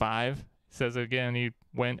read Luke 5, it says again, he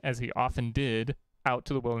went, as he often did, out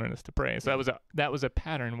to the wilderness to pray. So that was a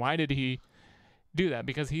pattern. Why did he do that?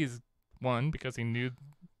 Because because he knew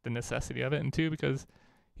the necessity of it, and two, because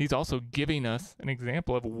he's also giving us an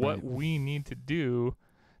example of what we need to do.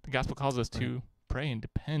 The gospel calls us to pray and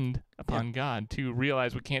depend upon God, to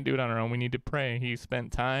realize we can't do it on our own. We need to pray. He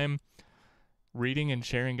spent time reading and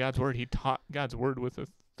sharing God's word. He taught God's word with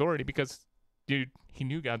authority, because he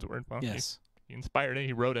knew God's word. Well, he inspired it.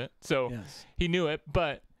 He wrote it. So he knew it,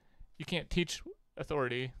 but you can't teach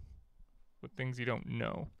authority with things you don't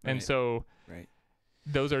know. And so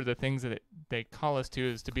those are the things that they call us to,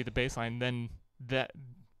 is to be the baseline. Then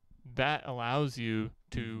that allows you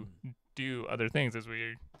to do other things, as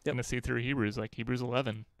we're going to see through Hebrews, like Hebrews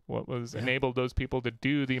 11. What was enabled those people to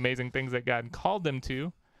do the amazing things that God called them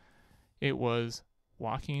to? It was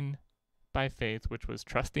walking by faith, which was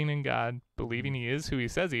trusting in God, believing he is who he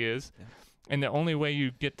says he is. And the only way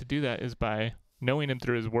you get to do that is by knowing him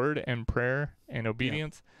through his word and prayer and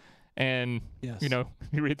obedience. And, you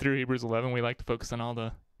read through Hebrews 11, we like to focus on all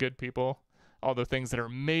the good people, all the things that are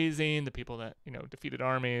amazing, the people that, defeated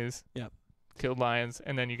armies, killed lions.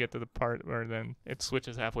 And then you get to the part where then it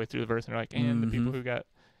switches halfway through the verse, and they're like, and the people who got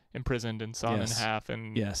imprisoned and sawn in half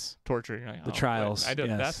and tortured. You're like, the trials.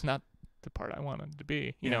 That's not the part I wanted to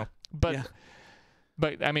be, you know. But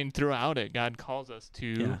I mean, throughout it, God calls us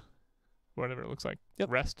to whatever it looks like.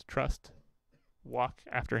 Rest, trust, walk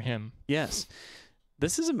after him. Yes.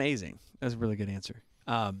 This is amazing. That's a really good answer.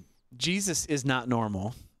 Jesus is not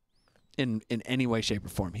normal in any way, shape, or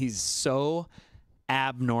form. He's so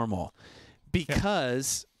abnormal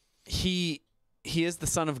because he is the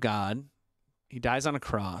Son of God. He dies on a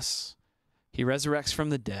cross. He resurrects from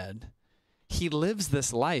the dead. He lives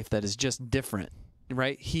this life that is just different,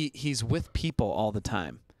 right? He's with people all the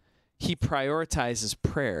time. He prioritizes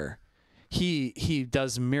prayer. He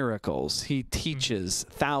does miracles. He teaches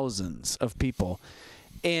thousands of people.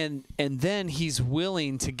 And then he's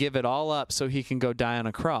willing to give it all up so he can go die on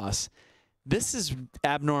a cross. This is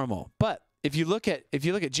abnormal. But if you look at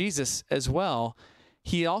Jesus as well,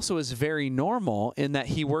 he also is very normal in that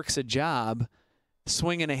he works a job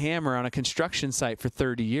swinging a hammer on a construction site for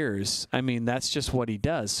 30 years. I mean, that's just what he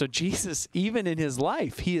does. So Jesus, even in his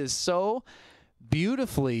life, he is so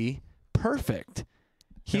beautifully perfect.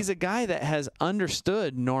 He's a guy that has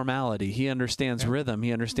understood normality. He understands rhythm.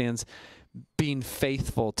 He understands being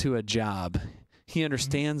faithful to a job. He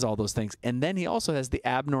understands all those things. And then he also has the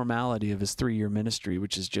abnormality of his 3-year ministry,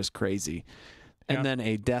 which is just crazy. And then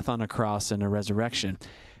a death on a cross and a resurrection.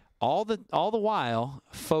 All the while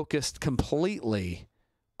focused completely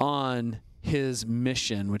on his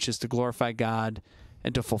mission, which is to glorify God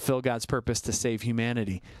and to fulfill God's purpose to save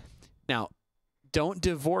humanity. Now, don't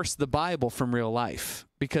divorce the Bible from real life,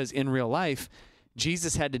 because in real life,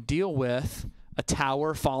 Jesus had to deal with a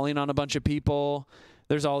tower falling on a bunch of people.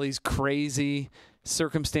 There's all these crazy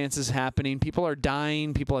circumstances happening. People are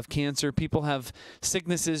dying. People have cancer. People have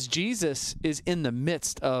sicknesses. Jesus is in the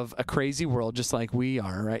midst of a crazy world, just like we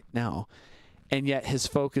are right now. And yet his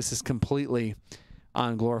focus is completely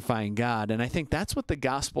on glorifying God. And I think that's what the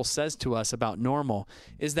gospel says to us about normal,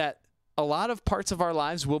 is that a lot of parts of our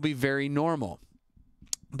lives will be very normal.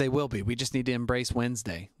 They will be. We just need to embrace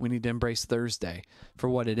Wednesday. We need to embrace Thursday for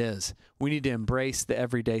what it is. We need to embrace the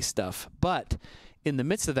everyday stuff. But in the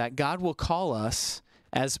midst of that, God will call us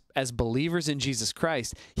as believers in Jesus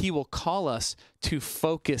Christ. He will call us to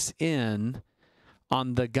focus in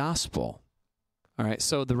on the gospel. All right.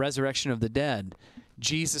 So the resurrection of the dead,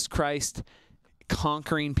 Jesus Christ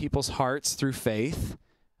conquering people's hearts through faith,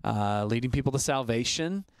 leading people to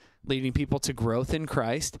salvation, leading people to growth in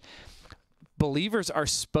Christ. Believers are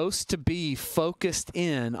supposed to be focused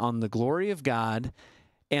in on the glory of God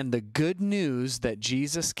and the good news that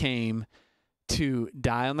Jesus came to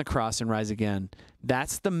die on the cross and rise again.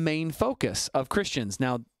 That's the main focus of Christians.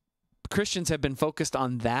 Now, Christians have been focused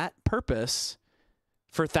on that purpose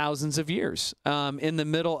for thousands of years. In the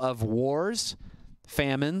middle of wars,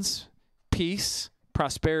 famines, peace,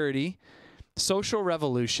 prosperity, social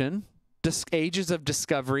revolution, ages of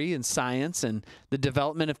discovery and science and the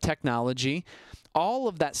development of technology, all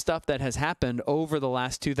of that stuff that has happened over the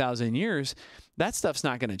last 2,000 years, that stuff's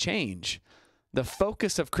not going to change. The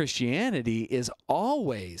focus of Christianity is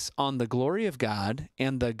always on the glory of God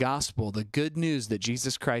and the gospel, the good news that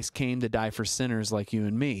Jesus Christ came to die for sinners like you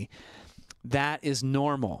and me. That is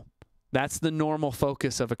normal. That's the normal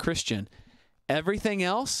focus of a Christian. Everything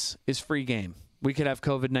else is free game. We could have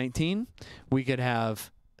COVID-19. We could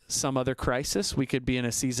have some other crisis. We could be in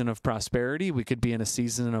a season of prosperity. We could be in a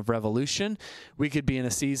season of revolution. We could be in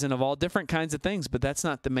a season of all different kinds of things, but that's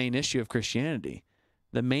not the main issue of Christianity.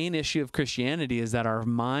 The main issue of Christianity is that our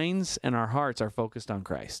minds and our hearts are focused on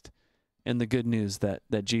Christ and the good news that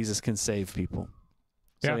Jesus can save people.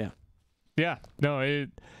 So, yeah. No,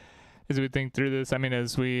 as we think through this, I mean,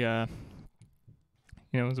 as we, as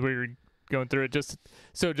we're going through it,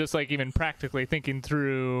 just like even practically thinking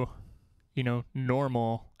through,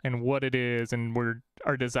 normal and what it is and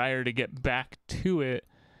our desire to get back to it.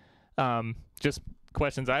 Just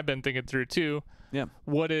questions I've been thinking through too. Yeah.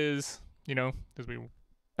 What is,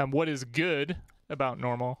 what is good about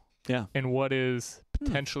normal? Yeah. And what is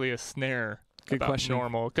potentially a snare good about question.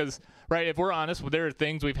 Normal? Because, right, if we're honest, there are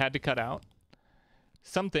things we've had to cut out.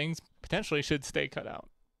 Some things potentially should stay cut out.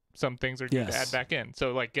 Some things are good to add back in.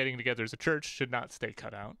 So, like, getting together as a church should not stay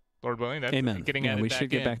cut out. Lord willing, that's Amen. Getting added we back should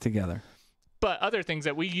get in. back together. But other things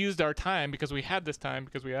that we used our time, because we had this time,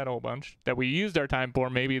 because we had a whole bunch, that we used our time for,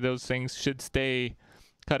 maybe those things should stay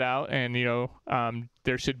cut out. And,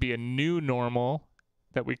 there should be a new normal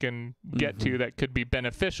that we can get to that could be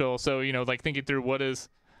beneficial. So, like thinking through what's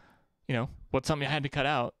something I had to cut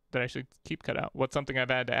out that I should keep cut out? What's something I've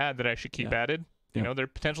had to add that I should keep added? There are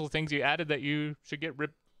potential things you added that you should get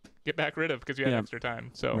back rid of because you had extra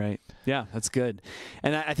time. So right. Yeah, that's good.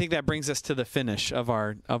 And I think that brings us to the finish of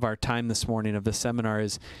our time this morning of the seminar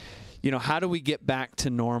is, how do we get back to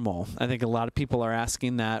normal? I think a lot of people are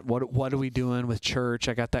asking that. What are we doing with church?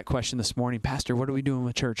 I got that question this morning, Pastor. What are we doing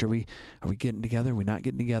with church? Are we getting together? Are we not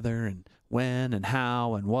getting together? And when and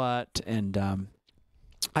how and what? And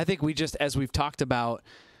I think we just, as we've talked about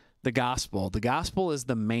the gospel is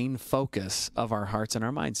the main focus of our hearts and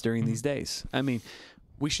our minds during these days. I mean,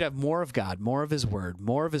 we should have more of God, more of His Word,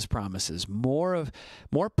 more of His promises, more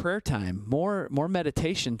prayer time, more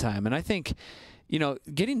meditation time. And I think,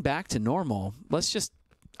 getting back to normal,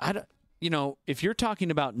 if you're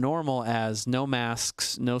talking about normal as no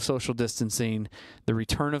masks, no social distancing, the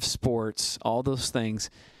return of sports, all those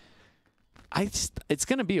things, it's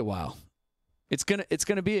going to be a while. It's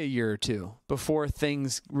gonna be a year or two before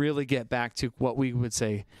things really get back to what we would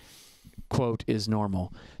say, quote, is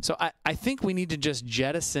normal. So I think we need to just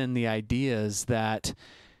jettison the ideas that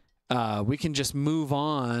we can just move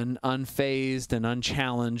on unfazed and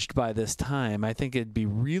unchallenged by this time. I think it'd be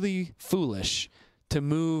really foolish to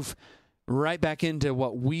move right back into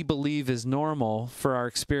what we believe is normal for our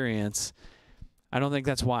experience. I don't think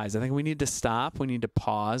that's wise. I think we need to stop. We need to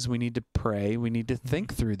pause. We need to pray. We need to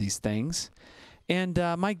think through these things. And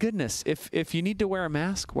my goodness, if you need to wear a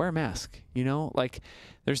mask, wear a mask.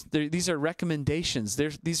 These are recommendations.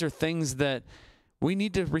 These are things that we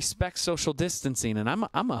need to respect social distancing. And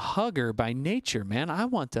I'm a hugger by nature, man. I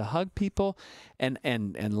want to hug people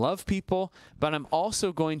and love people, but I'm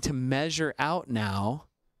also going to measure out now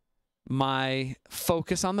my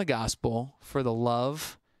focus on the gospel for the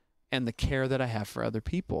love and the care that I have for other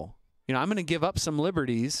people. I'm going to give up some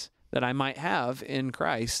liberties that I might have in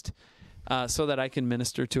Christ so that I can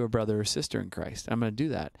minister to a brother or sister in Christ. I'm going to do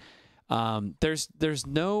that. There's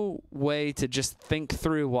no way to just think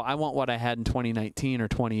through, well, I want what I had in 2019 or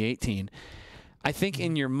 2018. I think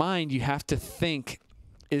in your mind, you have to think,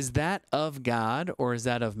 is that of God or is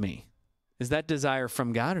that of me? Is that desire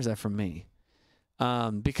from God or is that from me?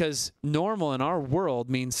 Because normal in our world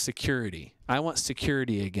means security. I want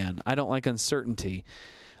security again. I don't like uncertainty.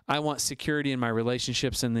 I want security in my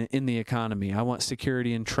relationships in the economy. I want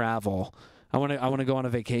security in travel. I want to go on a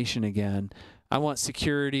vacation again. I want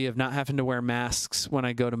security of not having to wear masks when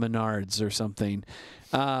I go to Menards or something.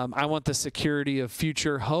 I want the security of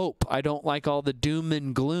future hope. I don't like all the doom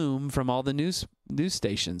and gloom from all the news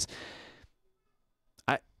stations.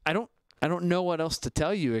 I don't know what else to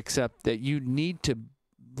tell you except that you need to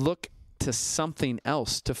look to something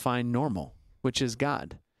else to find normal, which is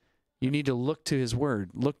God. You need to look to His Word,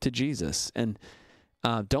 look to Jesus, and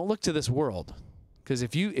don't look to this world. Because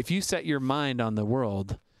if you set your mind on the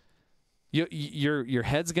world, your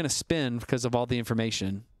head's going to spin because of all the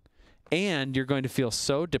information, and you're going to feel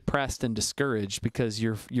so depressed and discouraged because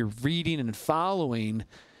you're reading and following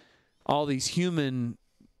all these human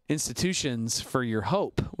institutions for your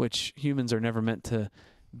hope, which humans are never meant to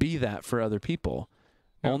be that for other people.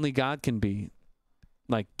 Yeah. Only God can be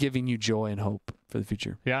like giving you joy and hope for the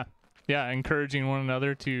future. Yeah, encouraging one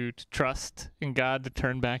another to trust in God, to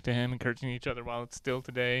turn back to Him, encouraging each other while it's still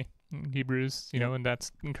today. In Hebrews, and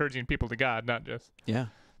that's encouraging people to God, not just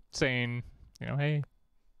saying, hey,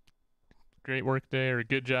 great work day or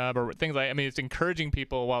good job or things like. I mean, it's encouraging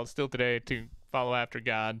people while it's still today to follow after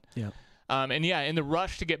God. Yeah. In the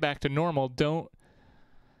rush to get back to normal, don't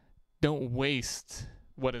waste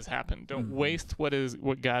what has happened. Don't waste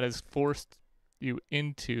what God has forced you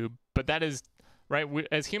into. But that is right.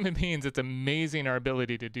 As human beings, it's amazing our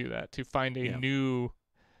ability to do that, to find a new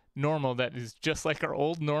normal that is just like our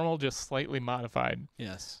old normal, just slightly modified.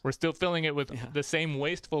 Yes. We're still filling it with the same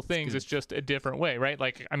wasteful things. It's just a different way, right?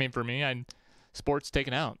 Like, I mean, for me, sports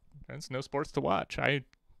taken out. There's no sports to watch. I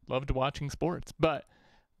loved watching sports, but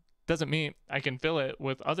doesn't mean I can fill it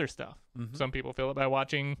with other stuff. Mm-hmm. Some people fill it by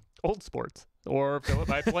watching old sports or fill it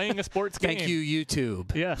by playing a sports game. Thank you,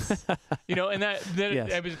 YouTube. Yes. And that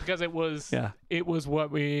it was because it was it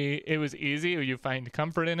was easy. You find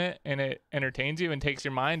comfort in it and it entertains you and takes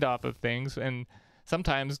your mind off of things. And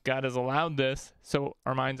sometimes God has allowed this so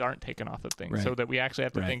our minds aren't taken off of things, so that we actually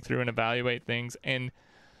have to think through and evaluate things and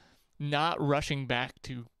not rushing back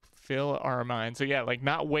to fill our minds. So like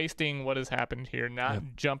not wasting what has happened here,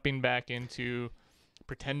 not jumping back into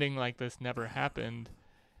pretending like this never happened,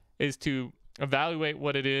 is to evaluate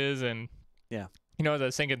what it is. And as I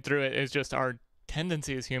was thinking through it, it's just our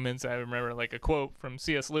tendency as humans. I remember like a quote from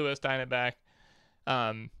C.S. Lewis, Diamondback,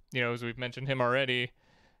 as we've mentioned him already,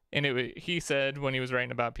 and he said when he was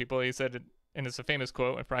writing about people, he said, and it's a famous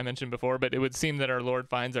quote I've probably mentioned before, but it would seem that our Lord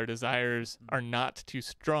finds our desires are not too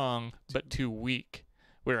strong but too weak.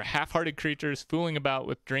 We're half-hearted creatures fooling about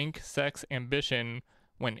with drink, sex, ambition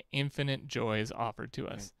when infinite joy is offered to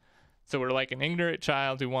us. So we're like an ignorant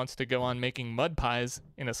child who wants to go on making mud pies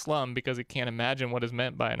in a slum because he can't imagine what is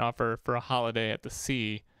meant by an offer for a holiday at the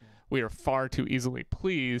sea. Yeah. We are far too easily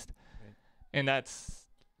pleased. Right. And that's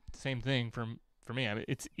the same thing for me. I mean,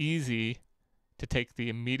 it's easy to take the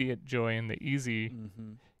immediate joy and the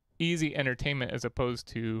easy entertainment as opposed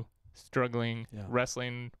to struggling,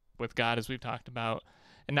 wrestling with God, as we've talked about,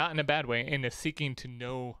 and not in a bad way, in a seeking to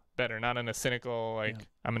know better, not in a cynical, like,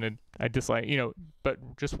 I dislike,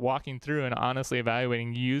 but just walking through and honestly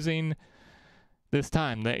evaluating, using this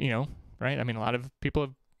time that, right? I mean, a lot of people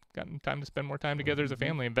have gotten time to spend more time together as a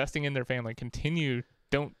family, investing in their family.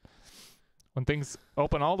 When things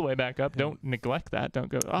open all the way back up, don't neglect that. Don't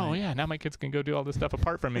go, now my kids can go do all this stuff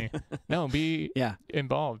apart from me. No, be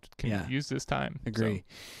involved. Use this time. Agree.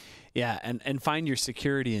 So. Yeah, and find your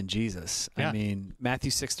security in Jesus. Yeah. I mean, Matthew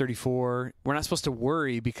 6:34, we're not supposed to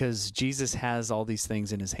worry because Jesus has all these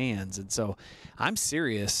things in his hands. And so I'm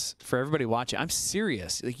serious, for everybody watching, I'm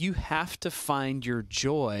serious. Like, you have to find your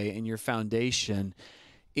joy and your foundation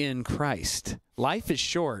in Christ. Life is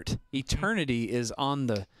short. Eternity is on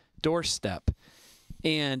the doorstep.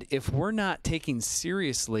 And if we're not taking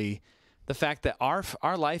seriously the fact that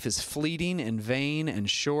our life is fleeting and vain and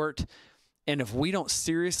short, and if we don't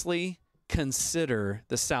seriously consider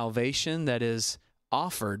the salvation that is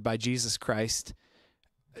offered by Jesus Christ,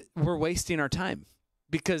 we're wasting our time.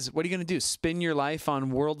 Because what are you going to do? Spend your life on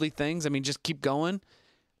worldly things? I mean, just keep going?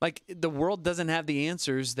 Like, the world doesn't have the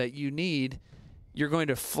answers that you need. You're going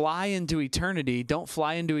to fly into eternity. Don't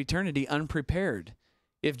fly into eternity unprepared.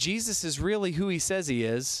 If Jesus is really who he says he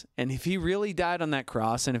is, and if he really died on that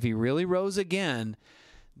cross, and if he really rose again,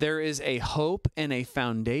 there is a hope and a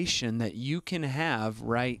foundation that you can have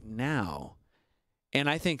right now. And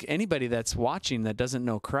I think anybody that's watching that doesn't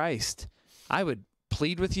know Christ, I would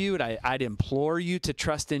plead with you, and I'd implore you to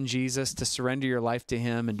trust in Jesus, to surrender your life to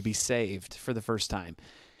him, and to be saved for the first time.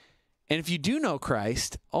 And if you do know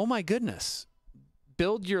Christ, oh my goodness,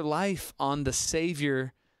 build your life on the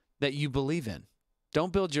Savior that you believe in.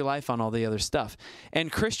 Don't build your life on all the other stuff.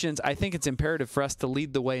 And Christians, I think it's imperative for us to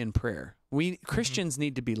lead the way in prayer. Christians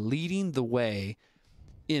need to be leading the way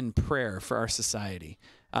in prayer for our society.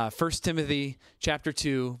 1 Timothy chapter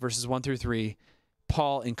 2, verses 1 through 3,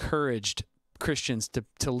 Paul encouraged Christians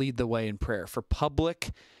to lead the way in prayer for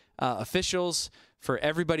public officials, for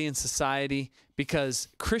everybody in society, because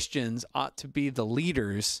Christians ought to be the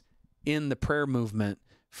leaders in the prayer movement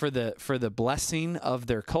for the blessing of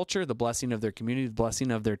their culture, the blessing of their community, the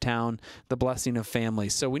blessing of their town, the blessing of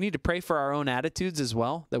families. So we need to pray for our own attitudes as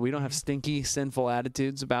well, that we don't have stinky, sinful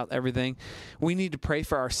attitudes about everything. We need to pray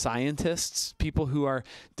for our scientists, people who are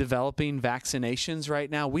developing vaccinations right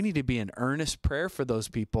now. We need to be in earnest prayer for those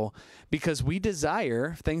people because we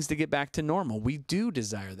desire things to get back to normal. We do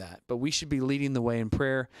desire that, but we should be leading the way in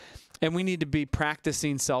prayer, and we need to be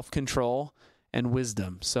practicing self-control and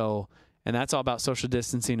wisdom. And that's all about social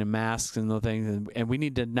distancing and masks and the things. And we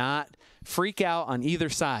need to not freak out on either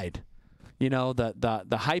side.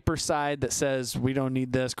 The hyper side that says we don't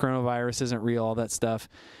need this, coronavirus isn't real, all that stuff.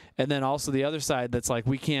 And then also the other side that's like,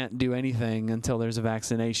 we can't do anything until there's a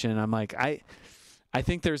vaccination. I'm like, I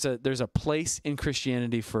think there's a place in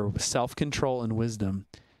Christianity for self-control and wisdom.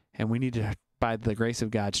 And we need to, by the grace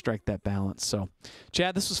of God, strike that balance. So,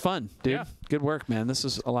 Chad, this was fun, dude. Yeah. Good work, man. This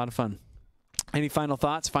was a lot of fun. Any final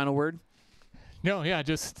thoughts? Final word? No, yeah,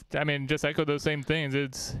 just echo those same things.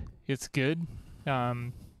 It's good.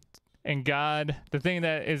 And God, the thing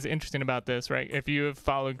that is interesting about this, right? If you have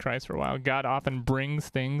followed Christ for a while, God often brings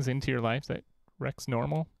things into your life that wrecks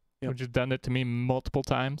normal, which has done it to me multiple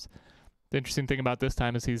times. The interesting thing about this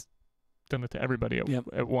time is he's done it to everybody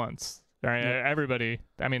at once. Right? Everybody,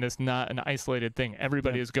 it's not an isolated thing.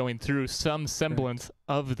 Everybody is going through some semblance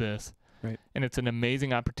of this. Right. And it's an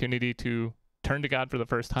amazing opportunity to turn to God for the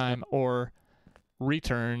first time or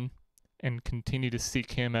return and continue to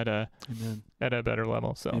seek him at a better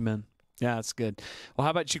level. So Amen. Yeah, that's good. Well,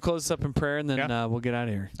 how about you close us up in prayer, and then we'll get out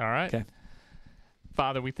of here. All right. Okay.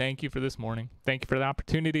 Father, we thank you for this morning. Thank you for the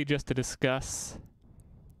opportunity just to discuss,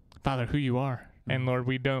 Father, who you are. Mm-hmm. And Lord,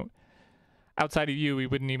 we don't, outside of you, we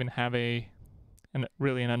wouldn't even have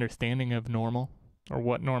really an understanding of normal or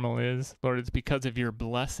what normal is. Lord, it's because of your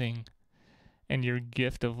blessing and your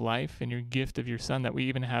gift of life and your gift of your Son that we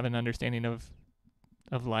even have an understanding of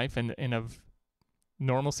life and of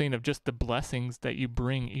normalcy and of just the blessings that you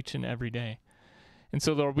bring each and every day. And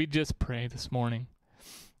so, Lord, we just pray this morning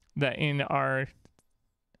that in our,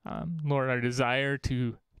 Lord, our desire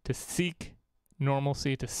to seek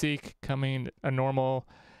normalcy, to seek coming a normal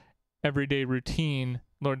everyday routine,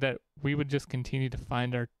 Lord, that we would just continue to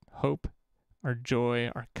find our hope, our joy,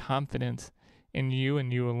 our confidence in you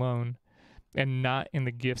and you alone. and not in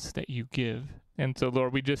the gifts that you give. And so,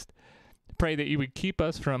 Lord, we just pray that you would keep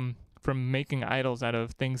us from making idols out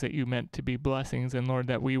of things that you meant to be blessings, and Lord,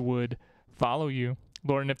 that we would follow you.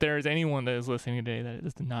 Lord, and if there is anyone that is listening today that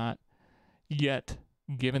is not yet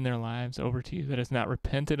given their lives over to you, that has not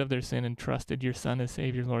repented of their sin and trusted your Son as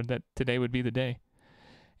Savior, Lord, that today would be the day.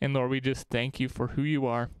 And Lord, we just thank you for who you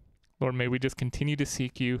are. Lord, may we just continue to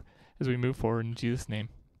seek you as we move forward in Jesus' name.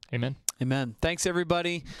 Amen. Amen. Thanks,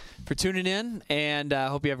 everybody, for tuning in, and I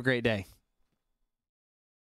hope you have a great day.